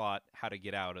can't plot how to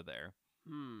get out of there.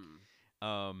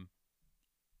 I'm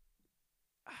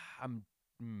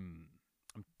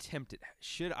tempted.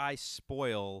 Should I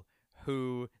spoil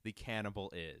who the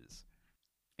cannibal is?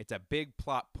 It's a big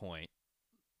plot point.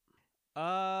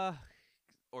 Or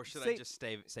should I just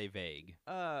say vague?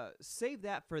 Save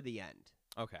that for the end.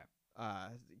 Okay.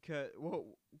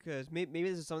 Because maybe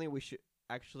this is something we should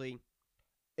actually.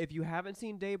 If you haven't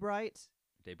seen Daybright,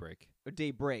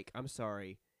 Daybreak, I'm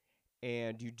sorry,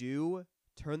 and you do,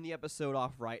 turn the episode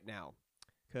off right now,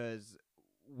 because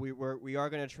we are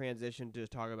going to transition to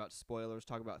talk about spoilers,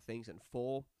 talk about things in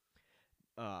full.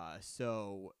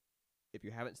 So if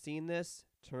you haven't seen this,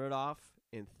 turn it off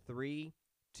in 3,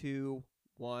 2,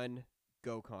 1,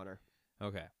 go, Connor.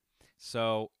 Okay.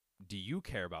 So, do you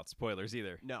care about spoilers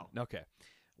either? No. Okay.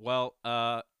 Well,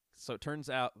 so it turns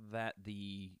out that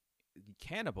the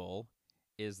cannibal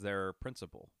is their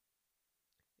principal.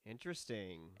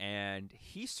 Interesting. And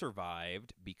he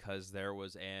survived because there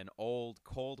was an old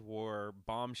Cold War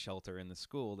bomb shelter in the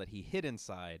school that he hid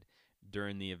inside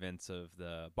during the events of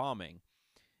the bombing.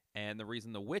 And the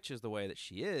reason the witch is the way that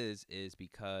she is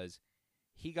because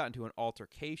he got into an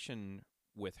altercation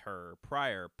with her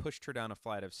prior, pushed her down a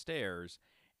flight of stairs,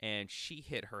 and she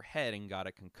hit her head and got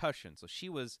a concussion. So she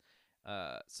was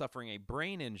suffering a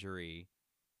brain injury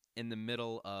in the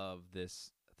middle of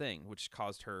this thing, which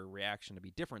caused her reaction to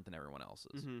be different than everyone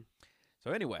else's. Mm-hmm.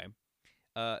 So anyway,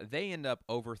 they end up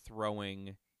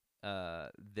overthrowing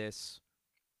this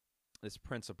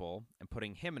principal and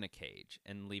putting him in a cage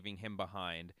and leaving him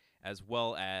behind, as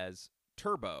well as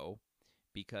Turbo,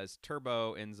 because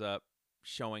Turbo ends up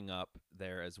showing up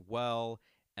there as well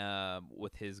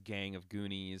with his gang of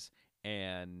Goonies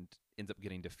and ends up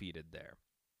getting defeated there.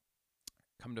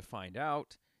 Come to find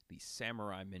out, the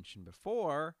samurai mentioned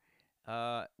before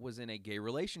was in a gay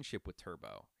relationship with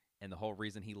Turbo. And the whole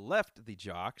reason he left the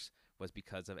Jocks was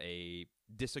because of a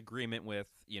disagreement with,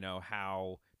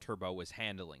 how Turbo was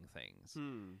handling things.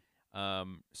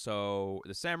 So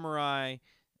the samurai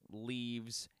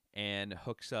leaves and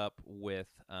hooks up with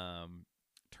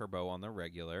Turbo on the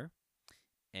regular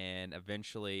and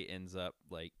eventually ends up,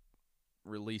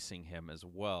 releasing him as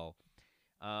well.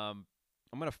 I'm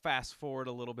going to fast forward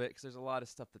a little bit because there's a lot of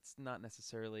stuff that's not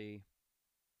necessarily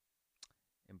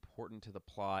important to the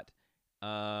plot.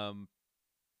 At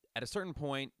a certain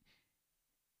point,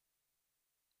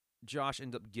 Josh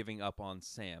ends up giving up on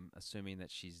Sam, assuming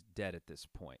that she's dead at this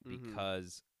point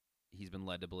because he's been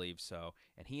led to believe so.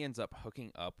 And he ends up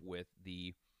hooking up with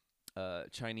the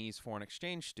Chinese foreign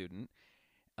exchange student.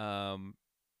 And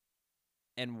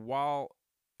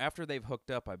after they've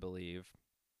hooked up, I believe,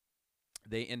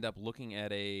 they end up looking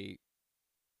at okay,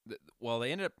 let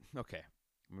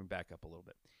me back up a little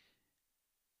bit.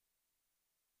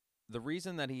 The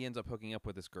reason that he ends up hooking up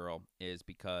with this girl is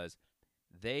because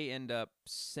they end up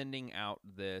sending out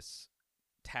this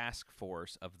task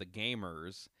force of the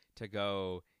gamers to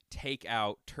go take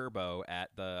out Turbo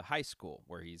at the high school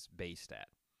where he's based at.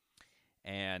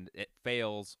 And it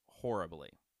fails horribly.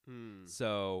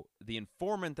 So the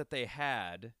informant that they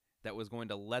had that was going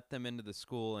to let them into the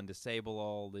school and disable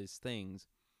all these things,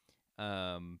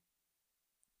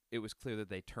 it was clear that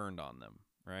they turned on them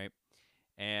right?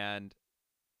 And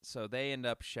so they end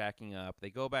up shacking up. They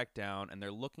go back down, and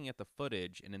they're looking at the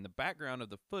footage. And in the background of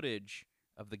the footage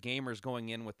of the gamers going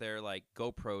in with their like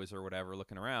GoPros or whatever,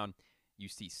 looking around, you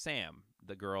see Sam,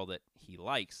 the girl that he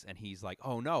likes, and he's like,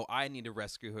 "Oh no, I need to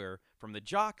rescue her from the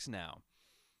jocks now."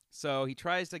 So he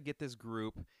tries to get this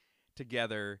group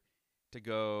together to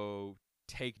go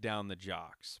take down the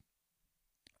jocks.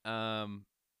 And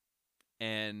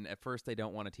at first they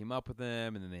don't want to team up with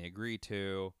them, and then they agree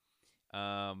to.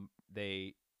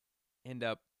 They end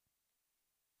up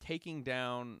taking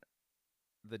down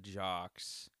the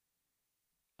jocks,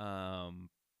 and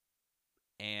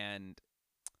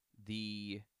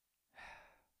the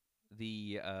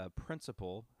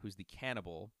principal, who's the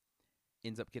cannibal,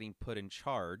 ends up getting put in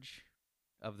charge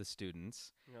of the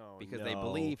students because they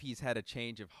believe he's had a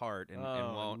change of heart and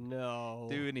won't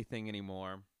do anything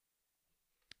anymore.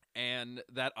 And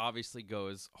that obviously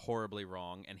goes horribly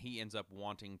wrong, and he ends up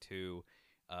wanting to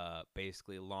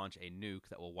basically launch a nuke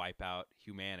that will wipe out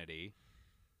humanity.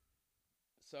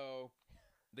 So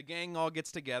the gang all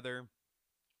gets together.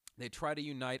 They try to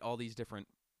unite all these different,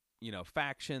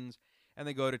 factions, and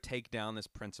they go to take down this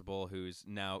principal who's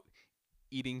now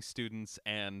eating students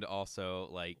and also,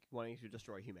 like, wanting to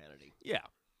destroy humanity. Yeah.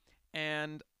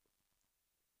 And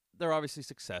they're obviously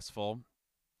successful.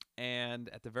 And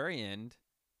at the very end,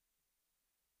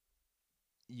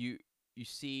 you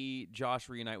see Josh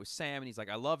reunite with Sam, and he's like,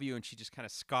 "I love you," and she just kind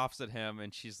of scoffs at him,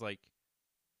 and she's like,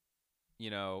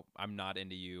 "I'm not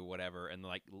into you," whatever, and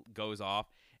like goes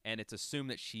off, and it's assumed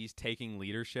that she's taking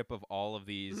leadership of all of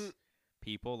these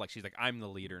people. Like, she's like, "I'm the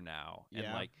leader now,"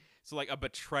 and so like a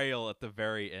betrayal at the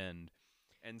very end.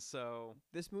 And so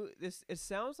this movie, it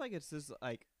sounds like it's this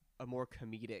like a more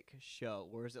comedic show,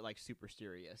 or is it like super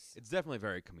serious? It's definitely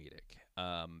very comedic.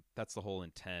 That's the whole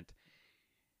intent.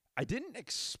 I didn't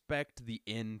expect the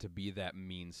end to be that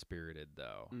mean-spirited,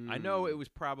 though. I know it was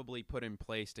probably put in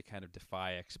place to kind of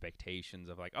defy expectations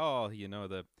of like, oh,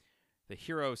 the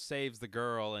hero saves the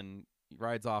girl and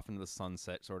rides off into the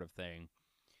sunset sort of thing.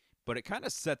 But it kind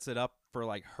of sets it up for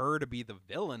like her to be the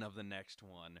villain of the next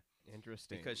one.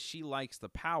 Interesting. Because she likes the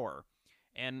power.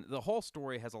 And the whole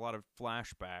story has a lot of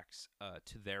flashbacks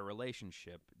to their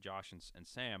relationship, Josh and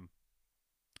Sam.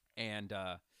 And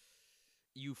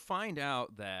you find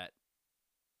out that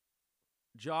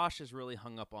Josh is really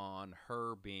hung up on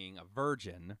her being a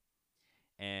virgin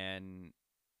and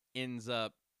ends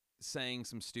up saying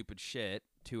some stupid shit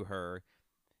to her.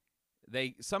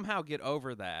 They somehow get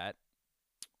over that.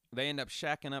 They end up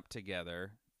shacking up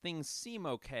together. Things seem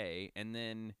okay, and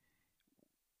then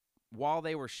while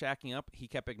they were shacking up, he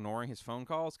kept ignoring his phone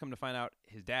calls. Come to find out,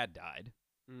 his dad died.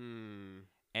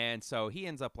 And so he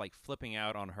ends up like flipping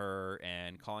out on her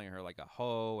and calling her like a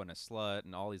hoe and a slut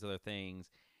and all these other things.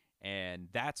 And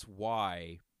that's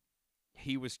why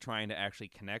he was trying to actually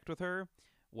connect with her,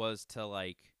 was to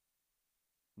like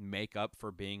make up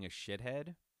for being a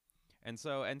shithead. And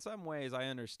so in some ways I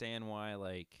understand why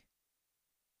like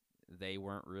they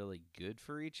weren't really good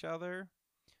for each other.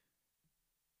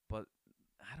 But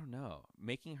I don't know,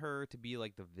 making her to be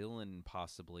like the villain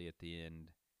possibly at the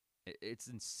end, it's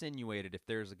insinuated if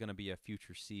there's going to be a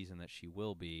future season that she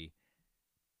will be,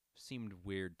 seemed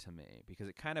weird to me because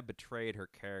it kind of betrayed her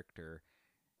character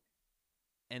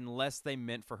unless they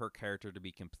meant for her character to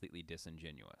be completely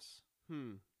disingenuous.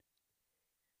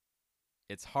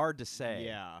 It's hard to say.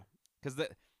 Yeah. Because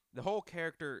the whole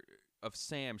character of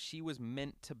Sam, she was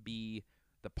meant to be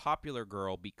the popular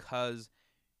girl because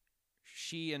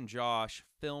she and Josh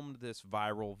filmed this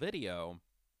viral video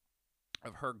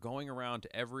of her going around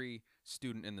to every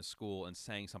student in the school and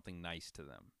saying something nice to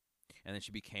them. And then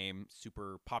she became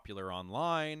super popular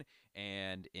online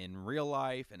and in real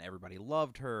life, and everybody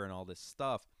loved her and all this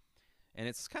stuff. And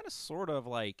it's kind of sort of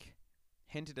like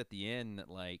hinted at the end that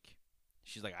like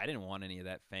she's like, I didn't want any of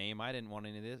that fame. I didn't want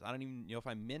any of this. I don't even know if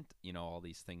I meant, all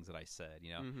these things that I said,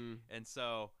 And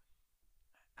so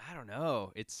I don't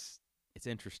know. It's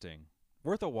interesting.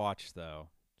 Worth a watch though.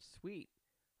 Sweet.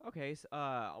 Okay, so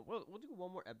we'll do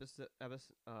one more episode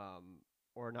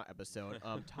or not episode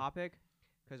topic,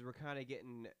 because we're kind of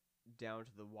getting down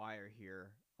to the wire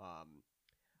here.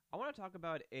 I want to talk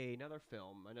about another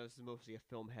film. I know this is mostly a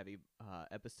film heavy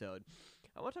episode.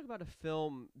 I want to talk about a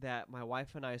film that my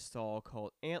wife and I saw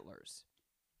called Antlers.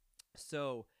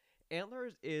 So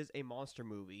Antlers is a monster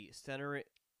movie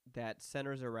that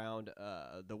centers around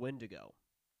the Wendigo.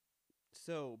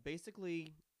 So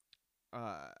basically,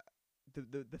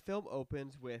 the film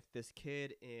opens with this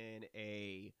kid in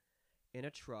a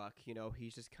truck.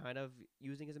 He's just kind of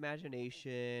using his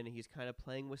imagination. He's kind of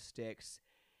playing with sticks,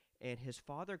 and his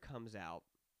father comes out,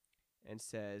 and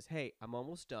says, "Hey, I'm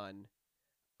almost done.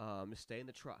 Stay in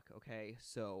the truck, okay?"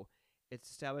 So it's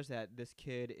established that this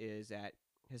kid is at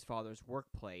his father's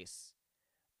workplace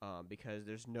because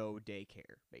there's no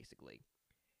daycare, basically.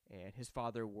 And his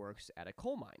father works at a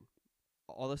coal mine.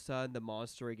 All of a sudden, the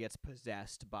monster gets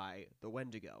possessed by the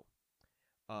Wendigo.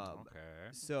 Okay.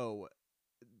 So,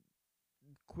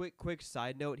 quick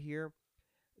side note here.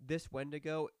 This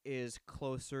Wendigo is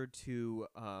closer to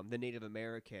the Native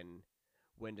American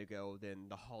Wendigo than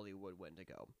the Hollywood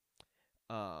Wendigo.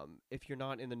 If you're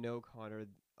not in the know, Connor,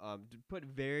 to put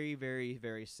very, very,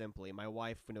 very simply, my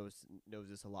wife knows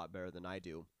this a lot better than I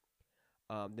do.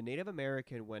 The Native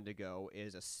American Wendigo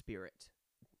is a spirit.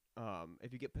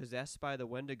 If you get possessed by the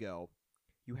Wendigo,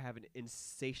 you have an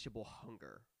insatiable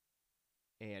hunger,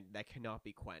 and that cannot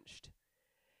be quenched.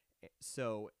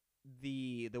 So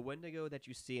the Wendigo that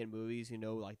you see in movies,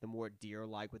 like the more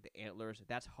deer-like with the antlers,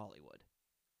 that's Hollywood.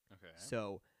 Okay.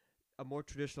 So a more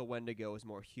traditional Wendigo is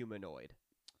more humanoid.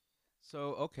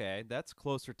 So, okay, that's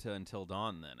closer to Until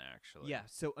Dawn then, actually. Yeah,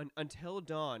 so Until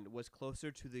Dawn was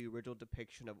closer to the original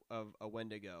depiction of a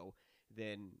Wendigo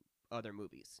than other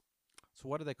movies. So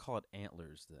why do they call it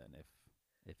Antlers then,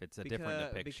 if it's a different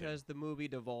depiction? Because the movie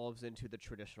devolves into the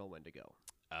traditional Wendigo.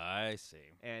 I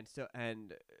see. And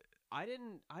I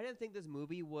didn't think this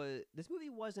movie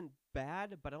wasn't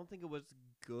bad, but I don't think it was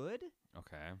good.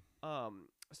 Okay.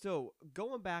 So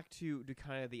going back to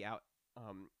kind of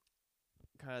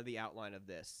the outline of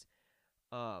this.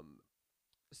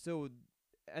 So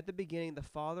at the beginning, the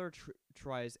father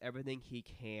tries everything he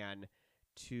can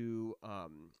to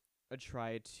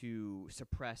try to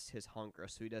suppress his hunger,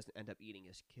 so he doesn't end up eating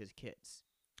his kids.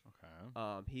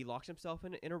 Okay. He locks himself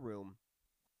in a room.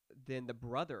 Then the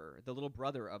little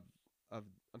brother of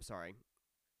I'm sorry,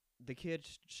 the kid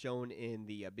shown in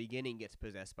the beginning gets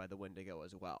possessed by the Wendigo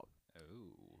as well.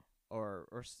 Oh. Or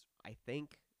I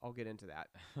think I'll get into that.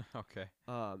 Okay.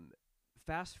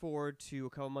 Fast forward to a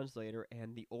couple months later,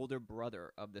 and the older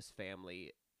brother of this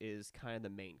family is kind of the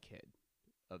main kid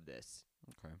of this.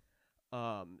 Okay.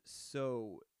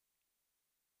 So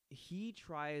he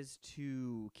tries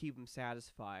to keep him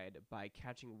satisfied by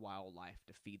catching wildlife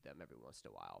to feed them every once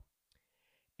in a while.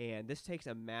 And this takes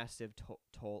a massive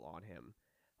toll on him.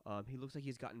 He looks like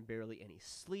he's gotten barely any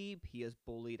sleep. He is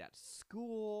bullied at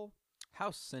school. How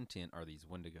sentient are these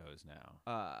Wendigos now?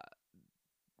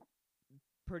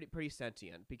 Pretty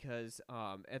sentient, because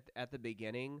at the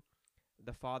beginning,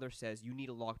 the father says, "You need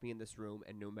to lock me in this room,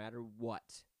 and no matter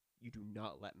what, you do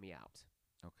not let me out."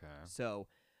 Okay. So,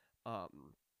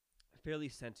 fairly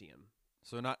sentient.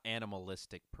 So not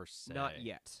animalistic per se. Not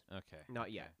yet. Okay.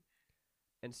 Not yet.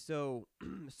 And so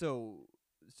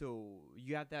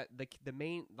you have that the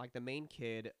main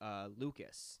kid,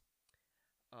 Lucas,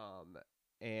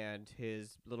 and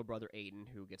his little brother Aiden,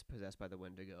 who gets possessed by the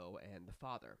Wendigo, and the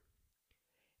father.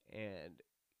 And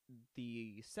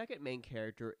the second main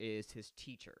character is his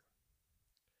teacher.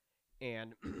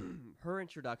 And her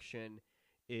introduction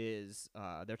is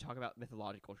they're talking about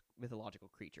mythological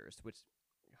creatures, which,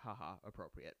 haha,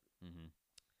 appropriate.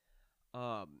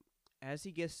 Mm-hmm. As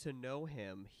he gets to know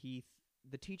him,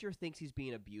 the teacher thinks he's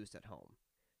being abused at home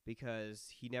because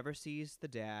he never sees the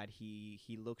dad. He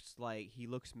looks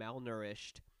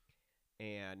malnourished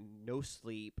and no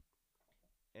sleep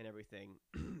and everything.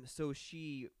 So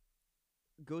she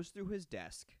goes through his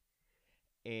desk,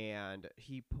 and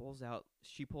she pulls out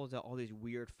all these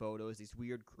weird photos, these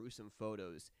weird gruesome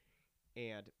photos,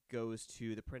 and goes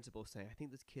to the principal saying, "I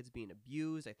think this kid's being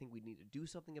abused. I think we need to do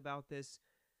something about this."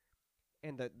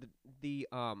 And the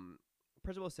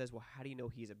principal says, "Well, how do you know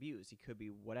he's abused? He could be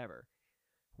whatever,"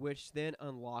 which then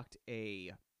unlocked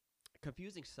a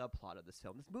confusing subplot of this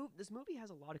film. This movie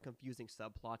has a lot of confusing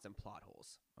subplots and plot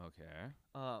holes. Okay.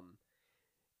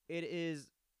 It is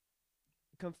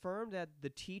confirmed that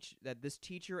this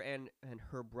teacher and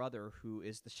her brother, who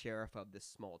is the sheriff of this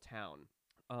small town,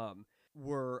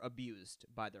 were abused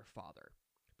by their father,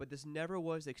 but this never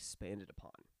was expanded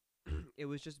upon. It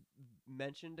was just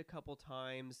mentioned a couple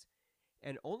times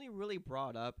and only really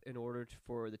brought up in order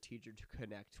for the teacher to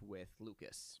connect with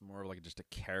Lucas. It's more like just a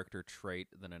character trait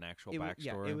than an actual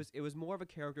backstory. Yeah, it was more of a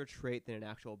character trait than an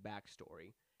actual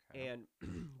backstory. Okay. And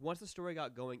once the story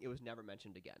got going, it was never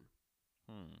mentioned again.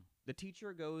 The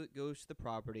teacher goes to the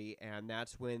property, and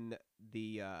that's when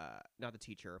the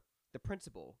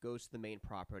principal goes to the main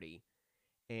property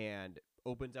and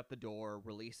opens up the door,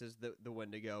 releases the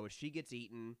Wendigo. She gets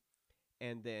eaten,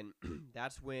 and then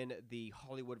that's when the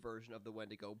Hollywood version of the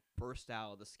Wendigo bursts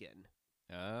out of the skin.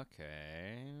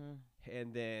 Okay.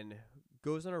 And then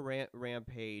goes on a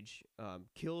rampage,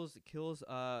 kills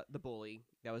the bully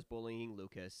that was bullying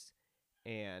Lucas,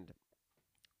 and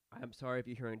I'm sorry if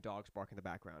you're hearing dogs bark in the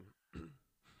background.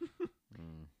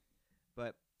 Mm.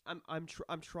 But I'm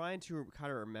trying to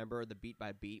kind of remember the beat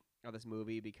by beat of this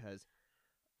movie because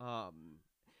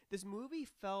this movie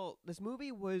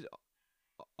was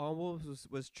almost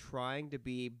was trying to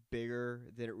be bigger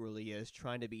than it really is,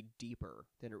 trying to be deeper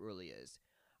than it really is.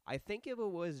 I think if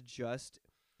it was just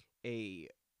a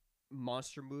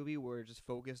monster movie where it just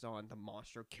focused on the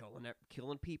monster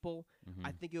killing people, Mm-hmm.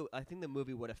 I think the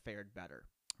movie would have fared better.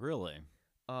 Really?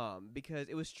 Because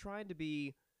it was trying to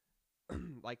be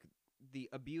like the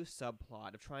abuse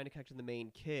subplot of trying to connect to the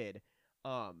main kid.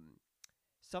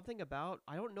 Something about,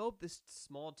 I don't know if this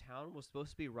small town was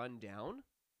supposed to be run down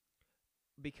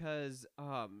because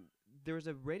there was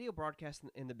a radio broadcast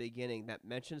in the beginning that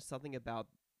mentioned something about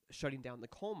shutting down the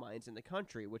coal mines in the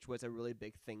country, which was a really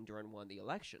big thing during one of the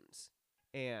elections.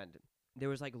 And there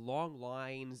was like long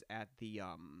lines at the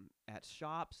at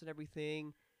shops and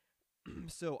everything.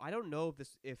 So I don't know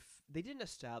if they didn't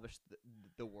establish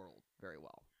the world very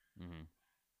well. Mm-hmm.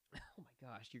 Oh my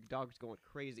gosh, your dog's going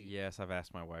crazy. Yes, I've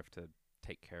asked my wife to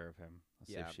take care of him.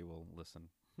 Let's see Yeah. if she will listen.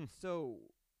 So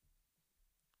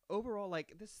overall,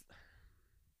 like this,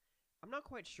 I'm not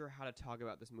quite sure how to talk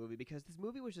about this movie because this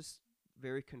movie was just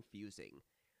very confusing.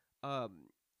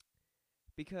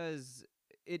 Because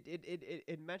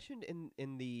it mentioned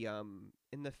in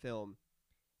the film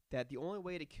that the only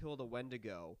way to kill the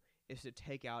Wendigo is to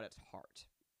take out its heart.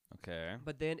 Okay.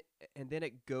 But then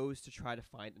it goes to try to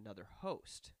find another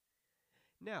host.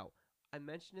 Now, I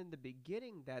mentioned in the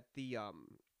beginning that the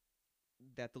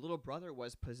little brother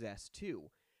was possessed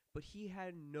too, but he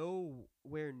had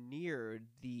nowhere near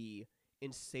the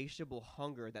insatiable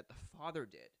hunger that the father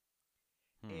did.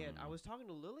 And I was talking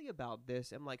to Lily about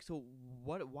this. I'm like, so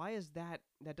what? Why is that?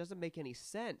 That doesn't make any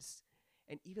sense.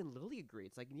 And even Lily agreed.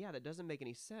 It's like, yeah, that doesn't make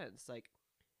any sense. Like,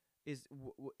 is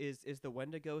the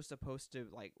Wendigo supposed to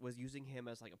was using him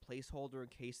as like a placeholder in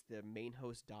case the main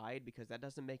host died? Because that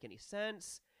doesn't make any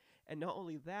sense. And not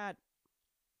only that,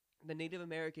 the Native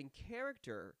American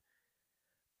character,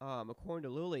 according to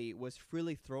Lily, was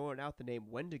freely throwing out the name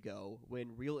Wendigo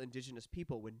when real indigenous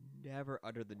people would never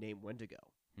utter the name Wendigo.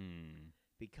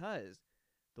 Because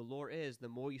the lore is the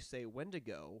more you say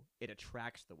Wendigo, it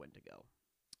attracts the Wendigo.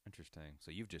 Interesting.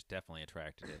 So you've just definitely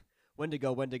attracted it.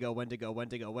 Wendigo, Wendigo, Wendigo,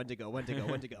 Wendigo, Wendigo, Wendigo,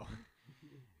 Wendigo.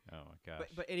 Oh my gosh.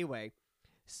 But anyway,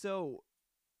 so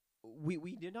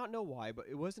we did not know why, but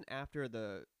it wasn't after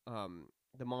the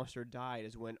monster died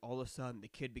is when all of a sudden the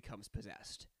kid becomes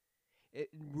possessed. It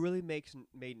really made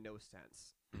no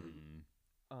sense.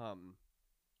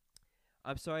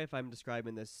 I'm sorry if I'm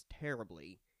describing this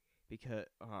terribly, because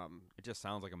it just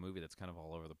sounds like a movie that's kind of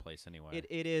all over the place anyway.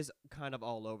 it is kind of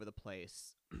all over the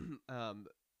place.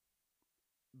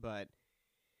 But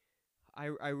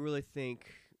I really think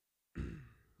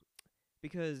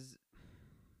because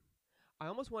I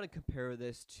almost want to compare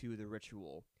this to The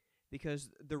Ritual, because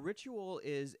The Ritual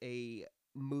is a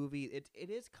movie. It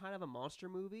is kind of a monster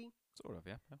movie, Sort of,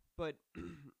 yeah. but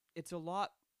it's a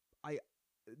lot.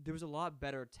 There was a lot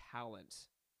better talent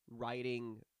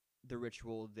writing The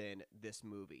Ritual than this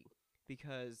movie,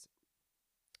 because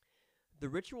The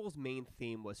Ritual's main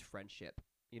theme was friendship.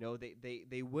 You know,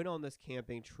 they went on this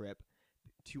camping trip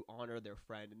to honor their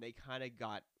friend, and they kind of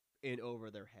got in over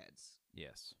their heads.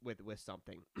 Yes. With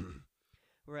something.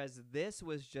 Whereas this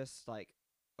was just like,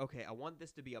 okay, I want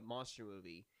this to be a monster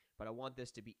movie, but I want this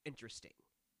to be interesting.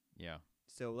 Yeah.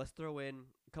 So let's throw in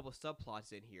a couple of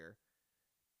subplots in here,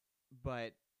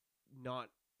 but not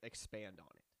expand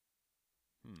on it.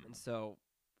 And so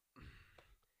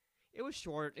it was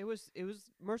short. It was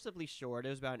mercifully short. It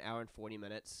was about an hour and 40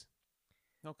 minutes.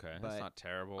 Okay, But that's not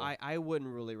terrible. I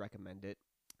wouldn't really recommend it.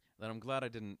 Then I'm glad I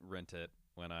didn't rent it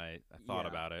when I thought Yeah.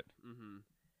 about it. Mm-hmm.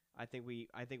 I think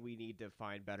we need to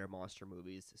find better monster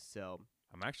movies. So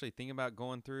I'm actually thinking about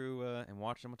going through and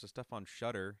watching a bunch of stuff on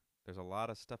Shudder. There's a lot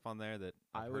of stuff on there that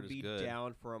I've I heard would is be good.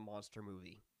 down for a monster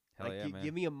movie. Hell yeah, man.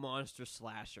 Give me a monster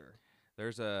slasher.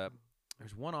 There's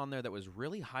one on there that was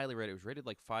really highly rated. It was rated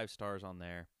like 5 stars on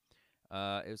there.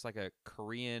 It was like a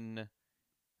Korean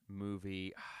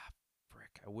movie.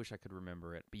 Frick, I wish I could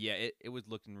remember it. But yeah, it was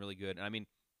looking really good. And I mean,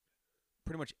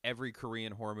 pretty much every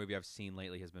Korean horror movie I've seen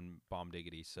lately has been bomb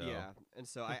diggity. So Yeah, and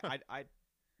so I'd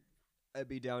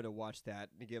be down to watch that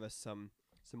to give us some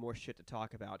more shit to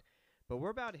talk about. But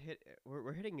we're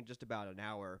hitting just about an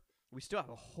hour. We still have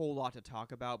a whole lot to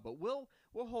talk about, but we'll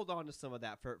hold on to some of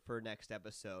that for next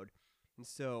episode. And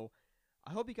so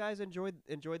I hope you guys enjoyed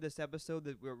this episode.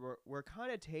 That we're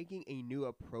kind of taking a new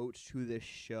approach to this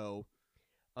show.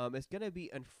 It's gonna be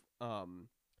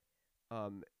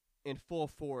in full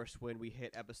force when we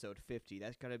hit episode 50.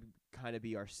 That's gonna kind of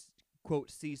be our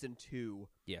quote season 2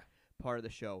 part of the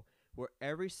show, where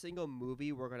every single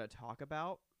movie we're gonna talk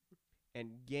about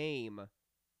and game,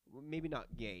 maybe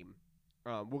not game,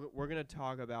 we're gonna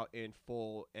talk about in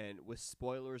full and with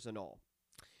spoilers and all.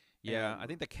 Yeah, I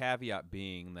think the caveat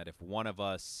being that if one of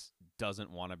us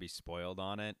doesn't want to be spoiled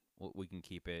on it, we can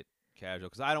keep it casual,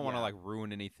 because I don't want to like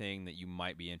ruin anything that you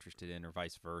might be interested in, or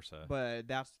vice versa. But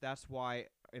that's why,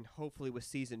 and hopefully with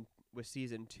season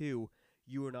 2,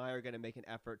 you and I are going to make an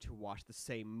effort to watch the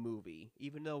same movie,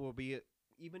 even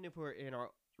if we're in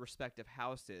our respective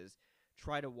houses.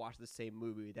 Try to watch the same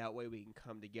movie. That way we can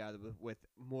come together with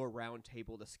more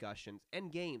roundtable discussions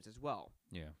and games as well.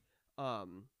 Yeah.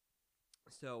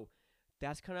 So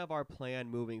that's kind of our plan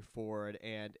moving forward.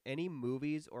 And any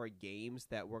movies or games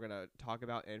that we're gonna talk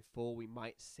about in full, we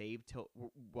might save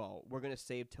we're gonna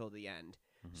save till the end,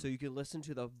 so you can listen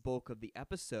to the bulk of the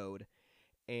episode,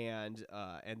 and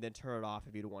then turn it off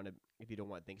if you don't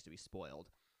want things to be spoiled.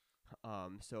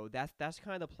 So that's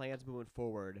kind of the plans moving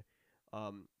forward.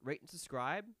 Rate and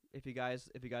subscribe if you guys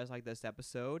like this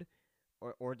episode,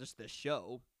 or just this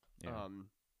show. Yeah.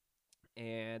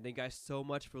 And thank you guys so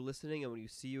much for listening, and we'll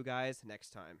see you guys next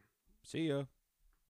time. See ya.